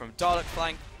can come from Dardock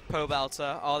flank,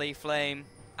 Pobelter, Ollie, Flame,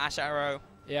 Ash Arrow.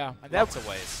 Yeah, and lots of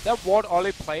ways. That ward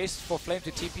Ollie placed for Flame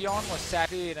to TP on was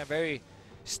sadly in a very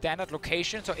standard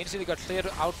location, so instantly got cleared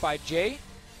out by Jay.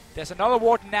 There's another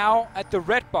ward now at the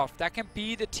red buff. That can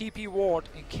be the TP ward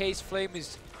in case Flame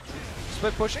is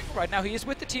split pushing. Right now he is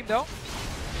with the team though.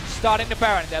 Starting the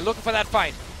Baron. They're looking for that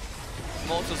fight.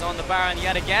 Immortals on the Baron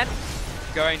yet again.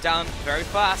 Going down very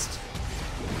fast.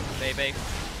 Baby.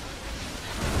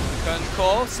 Curtain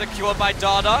call. Secured by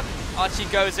Dardock. Archie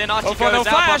goes in. Archie goes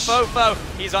out, but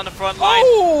Fofo, he's on the front line.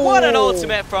 Oh! What an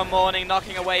ultimate from Morning,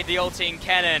 knocking away the ulti in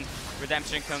Kennen.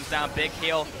 Redemption comes down. Big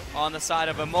heal on the side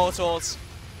of Immortals.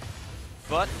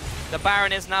 But the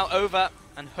Baron is now over,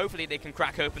 and hopefully they can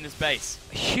crack open this base.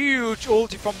 Huge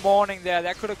ulti from Morning there.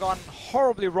 That could have gone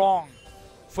horribly wrong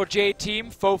for J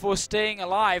team. Fofo staying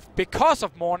alive because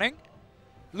of Morning.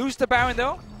 Lose the Baron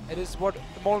though. It is what the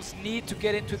Immortals need to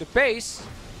get into the base.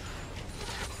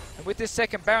 And with this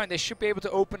second Baron, they should be able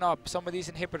to open up some of these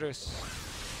inhibitors.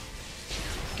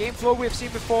 Game flow we've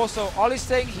seen before, so Ollie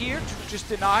staying here to just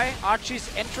deny Archie's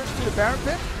entrance to the Baron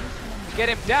pit. Get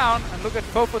him down, and look at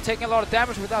Fofo taking a lot of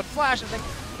damage without flash, and then,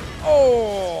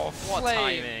 oh, what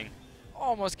timing.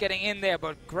 Almost getting in there,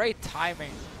 but great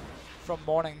timing from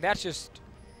Morning. That's just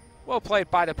well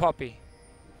played by the puppy.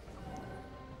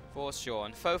 For sure,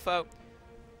 and Fofo,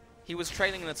 he was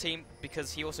trailing the team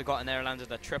because he also got in there and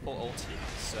landed a triple ulti,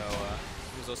 so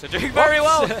he was also doing very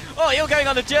well. Oh, you're going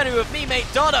on a journey with me, mate.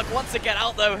 Dardock wants to get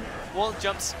out though. Wall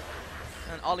jumps,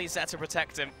 and Ollie's there to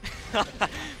protect him.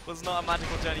 Was not a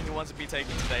magical journey he wants to be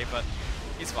taking today, but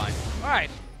he's fine. Alright,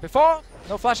 before,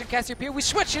 no flash and Cassiopeia, we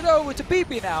switch it over to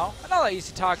BB now. Another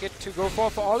easy target to go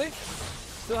for Ollie.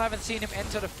 Still haven't seen him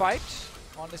enter the fight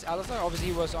on this Alistar. Obviously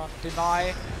he was on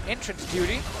deny entrance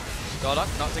duty.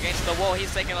 Dardock knocked against the wall.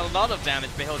 He's taking a lot of damage,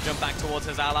 but he'll jump back towards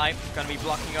his ally. Going to be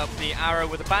blocking up the arrow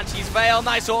with the Banshee's Veil.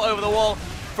 Nice ult over the wall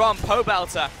from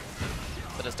Pobelter.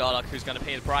 But it's Dardock who's going to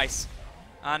pay the price.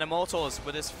 And Immortals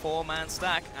with his 4-man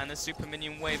stack and the super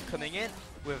minion wave coming in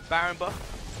with Baron buff.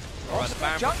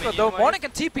 Jungler though, Morning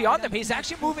can TP on them. He's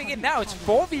actually moving in now. It's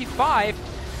 4v5.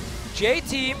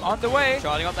 J-Team on the way.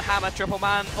 Charging up the hammer, triple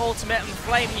man, ultimate and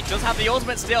Flame. He does have the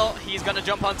ultimate still. He's going to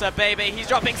jump onto Baby. He's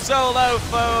dropping solo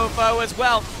Fofo as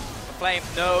well. Flame,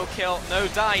 no kill, no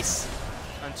dice.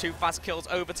 And 2 fast kills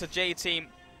over to J-Team.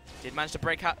 Did manage to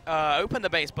break out, open the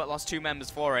base, but lost 2 members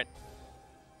for it.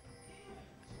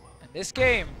 And this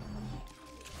game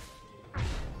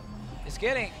is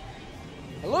getting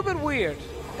a little bit weird.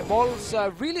 Immortals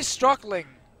really struggling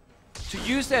to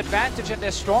use their advantage and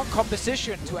their strong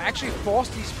composition to actually force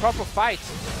these proper fights.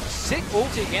 Sick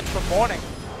ulti again from Morning.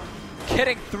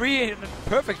 Getting 3 in,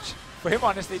 perfect for him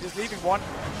honestly, just leaving 1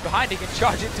 behind. He can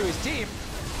charge into his team.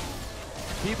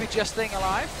 BB just staying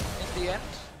alive in the end.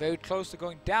 Very close to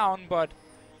going down, but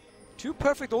 2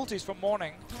 perfect ultis from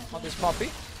Morning on this puppy.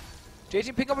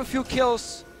 J-Team picking up a few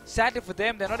kills. Sadly for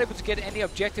them, they're not able to get any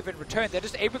objective in return. They're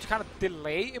just able to kind of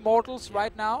delay Immortals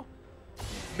right now.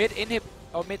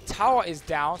 Mid tower is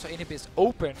down, so inhib is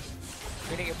open,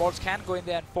 meaning Immortals can go in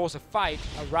there and force a fight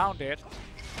around it.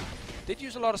 Did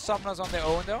use a lot of summoners on their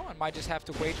own though, and might just have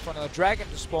to wait for another dragon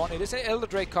to spawn. It is an Elder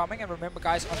Drake coming, and remember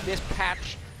guys, on this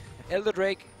patch, Elder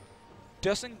Drake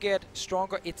doesn't get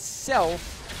stronger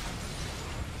itself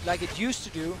like it used to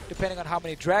do, depending on how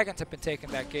many dragons have been taken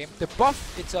that game. The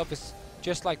buff itself is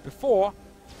just like before,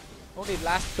 only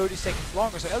lasts 30 seconds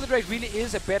longer, so Elder Drake really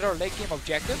is a better late game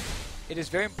objective. It is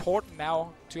very important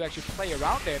now to actually play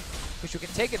around it, because you can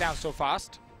take it down so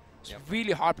fast. It's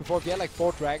really hard before. If you had like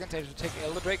 4 dragons and to take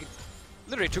Elder Drake, it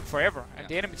literally took forever, and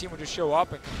the enemy team would just show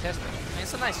up and contest it. I mean,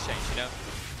 it's a nice change, you know.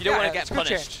 You don't want to get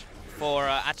punished for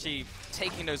actually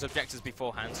taking those objectives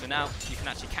beforehand, so now you can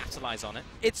actually capitalize on it.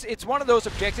 It's one of those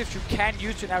objectives you can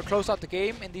use to now close out the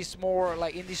game in these more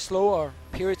in these slower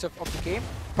periods of the game.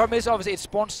 Problem is obviously it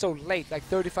spawns so late, like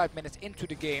 35 minutes into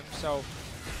the game, so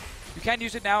you can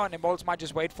use it now, and Immortals might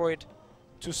just wait for it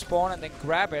to spawn and then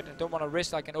grab it, and don't want to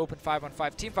risk like an open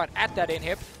 5-on-5 teamfight at that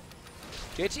inhib.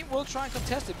 J-Team will try and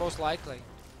contest it most likely,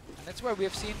 and that's where we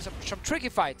have seen some tricky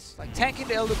fights, like tanking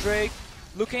the Elder Drake,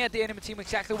 looking at the enemy team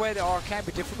exactly where they are can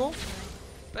be difficult.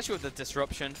 Especially with the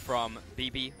disruption from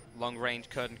BB, long range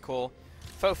curtain call.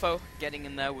 Fofo getting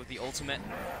in there with the ultimate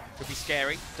could be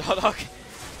scary. Dardock,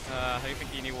 I don't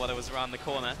think he knew what was around the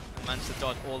corner, and managed to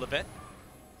dodge all of it.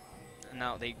 And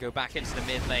now they go back into the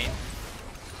mid lane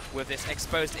with this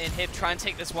exposed inhib, try and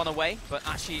take this one away, but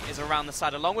Ashi is around the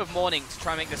side along with Morning to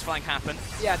try and make this flank happen.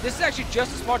 Yeah, this is actually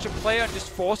just as much a play on just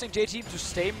forcing J-Team to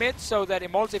stay mid, so that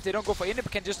Immortals, if they don't go for inhib,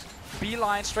 can just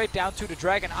beeline straight down to the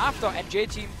dragon after, and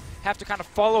J-Team have to kind of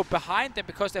follow behind them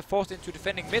because they're forced into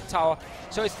defending mid tower.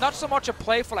 So it's not so much a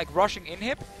play for like rushing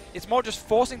inhib, it's more just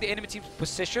forcing the enemy team's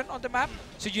position on the map.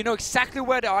 So you know exactly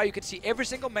where they are, you can see every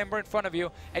single member in front of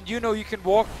you, and you know you can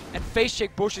walk and face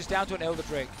check bushes down to an Elder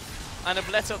Drake. And I've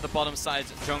let out the bottom side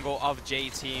jungle of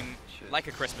J-Team like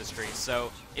a Christmas tree.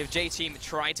 So if J-Team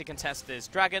try to contest this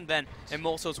dragon, then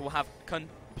Immortals will have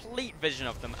complete vision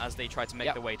of them as they try to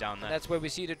make their way down there. That's where we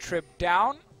see the trip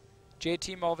down.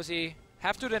 J-Team obviously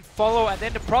have to then follow, and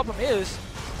then the problem is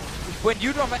when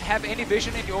you don't have any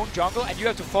vision in your own jungle and you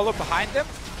have to follow behind them,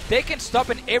 they can stop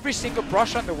in every single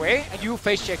brush on the way and you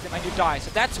face check them and you die.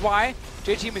 So that's why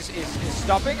J-Team is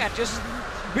stopping, and just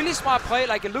really smart play.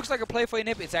 Like, it looks like a play for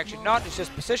inhib, it's actually not, it's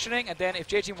just positioning. And then if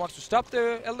J-Team wants to stop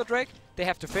the Elder Drake, they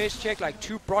have to face check like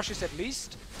 2 brushes at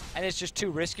least, and it's just too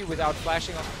risky without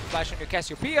flashing your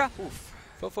KeSPA.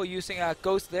 Fofo using a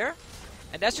Ghost there.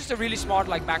 And that's just a really smart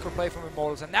like macro play from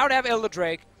Immortals. And now they have Elder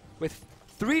Drake with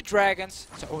 3 dragons,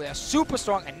 so they're super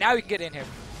strong, and now you can get in here.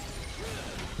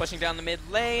 Pushing down the mid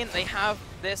lane, they have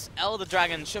this Elder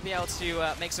Dragon. Should be able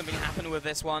to make something happen with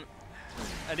this one.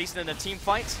 At least in a team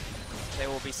fight, they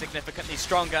will be significantly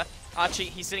stronger. Archie,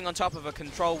 he's sitting on top of a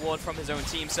control ward from his own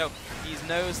team, so he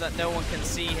knows that no one can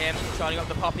see him. Charging up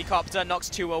the Poppycopter, knocks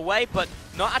 2 away, but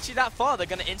not actually that far. They're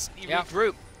going to instantly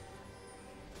regroup.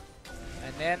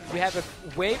 And then we have a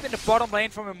wave in the bottom lane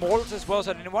from Immortals as well,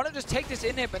 so they want to just take this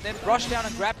inhib and then rush down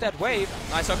and grab that wave.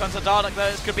 Nice hook onto Dardoch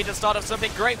though. This could be the start of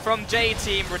something great from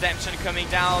J-Team. Redemption coming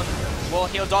down will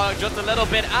heal Dardoch just a little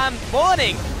bit, and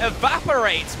Morning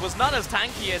evaporates. Was not as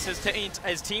tanky as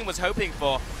his team was hoping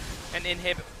for. An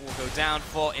inhib will go down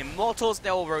for Immortals.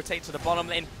 They will rotate to the bottom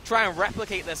lane, try and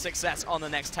replicate their success on the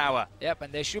next tower. Yep,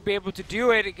 and they should be able to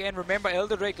do it again. Remember,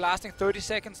 Elder Drake lasting 30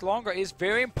 seconds longer is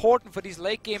very important for these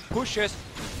late game pushes.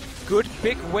 Good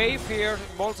big wave here.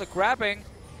 Immortals are grabbing.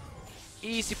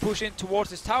 Easy push in towards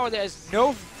this tower. There's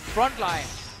no front line,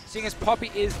 seeing as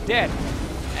Poppy is dead.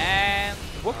 And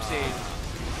whoopsie.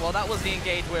 Well, that was the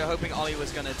engage we were hoping Ollie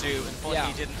was going to do.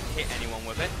 Unfortunately, he didn't hit anyone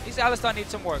with it. His Alistar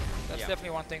needs some work. That's definitely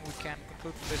one thing we can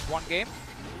conclude from this one game.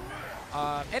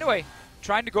 Anyway,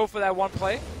 trying to go for that one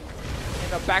play.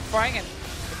 End up backfiring, and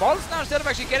Immortals now, instead of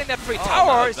actually getting that free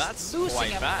tower, is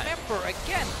losing a member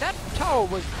again. That tower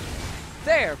was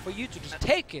there for you to just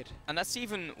take it. And that's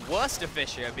even worse to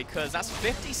Fish here, because that's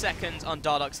 50 seconds on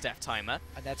Dardoch's death timer.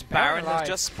 And that's Baron has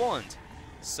just spawned.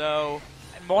 So...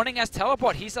 Morning has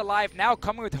teleport, he's alive now,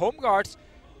 coming with home guards.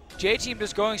 J-Team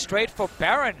just going straight for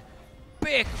Baron.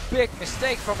 Big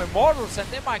mistake from Immortals, and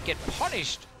they might get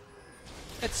punished.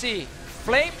 Let's see.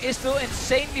 Flame is still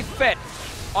insanely fed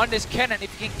on this cannon.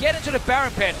 If you can get into the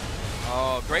Baron pit.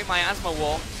 Oh, great miasma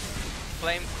wall.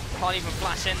 Flame can't even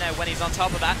flash in there when he's on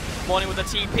top of that. Morning with the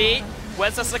TP.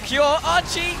 Where's the secure?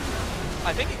 Archie!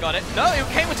 I think he got it. No, it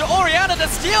came into Orianna, the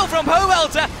steal from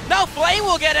Hovelter. Now Flame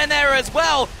will get in there as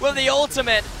well with the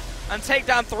ultimate and take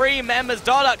down 3 members.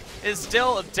 Dardoch is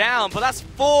still down, but that's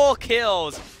 4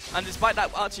 kills. And despite that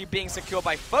Archie being secured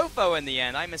by Fofo in the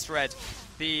end, I misread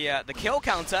the kill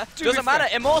counter. Doesn't matter,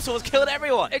 Immortals killed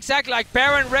everyone. Exactly, like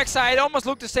Baron, Rek'Sai, it almost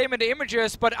looked the same in the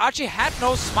images, but Archie had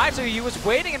no smite, so he was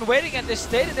waiting and waiting, and they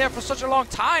stayed in there for such a long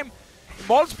time.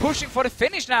 Immortals pushing for the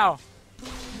finish now.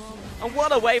 And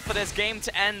what a way for this game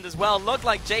to end as well. Looked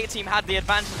like J-Team had the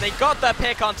advantage. They got the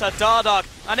pick onto Dardoch,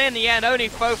 and in the end, only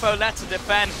Fofo left to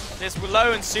defend this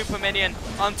lone super minion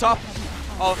on top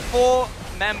of 4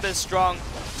 members strong.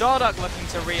 Dardoch looking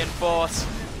to reinforce.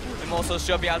 Immortals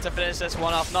should be able to finish this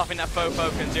one off. Nothing that Fofo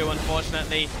can do,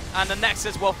 unfortunately. And the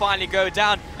Nexus will finally go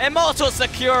down. Immortals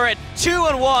secure it,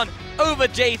 2-1 over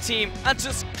J-Team, and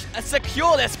to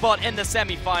secure their spot in the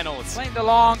semi-finals. Playing the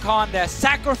long con there,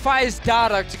 sacrifice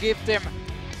Dardoch to give them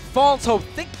false hope.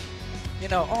 Think, you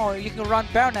know, oh, you can run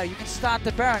Baron now, you can start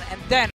the Baron, and then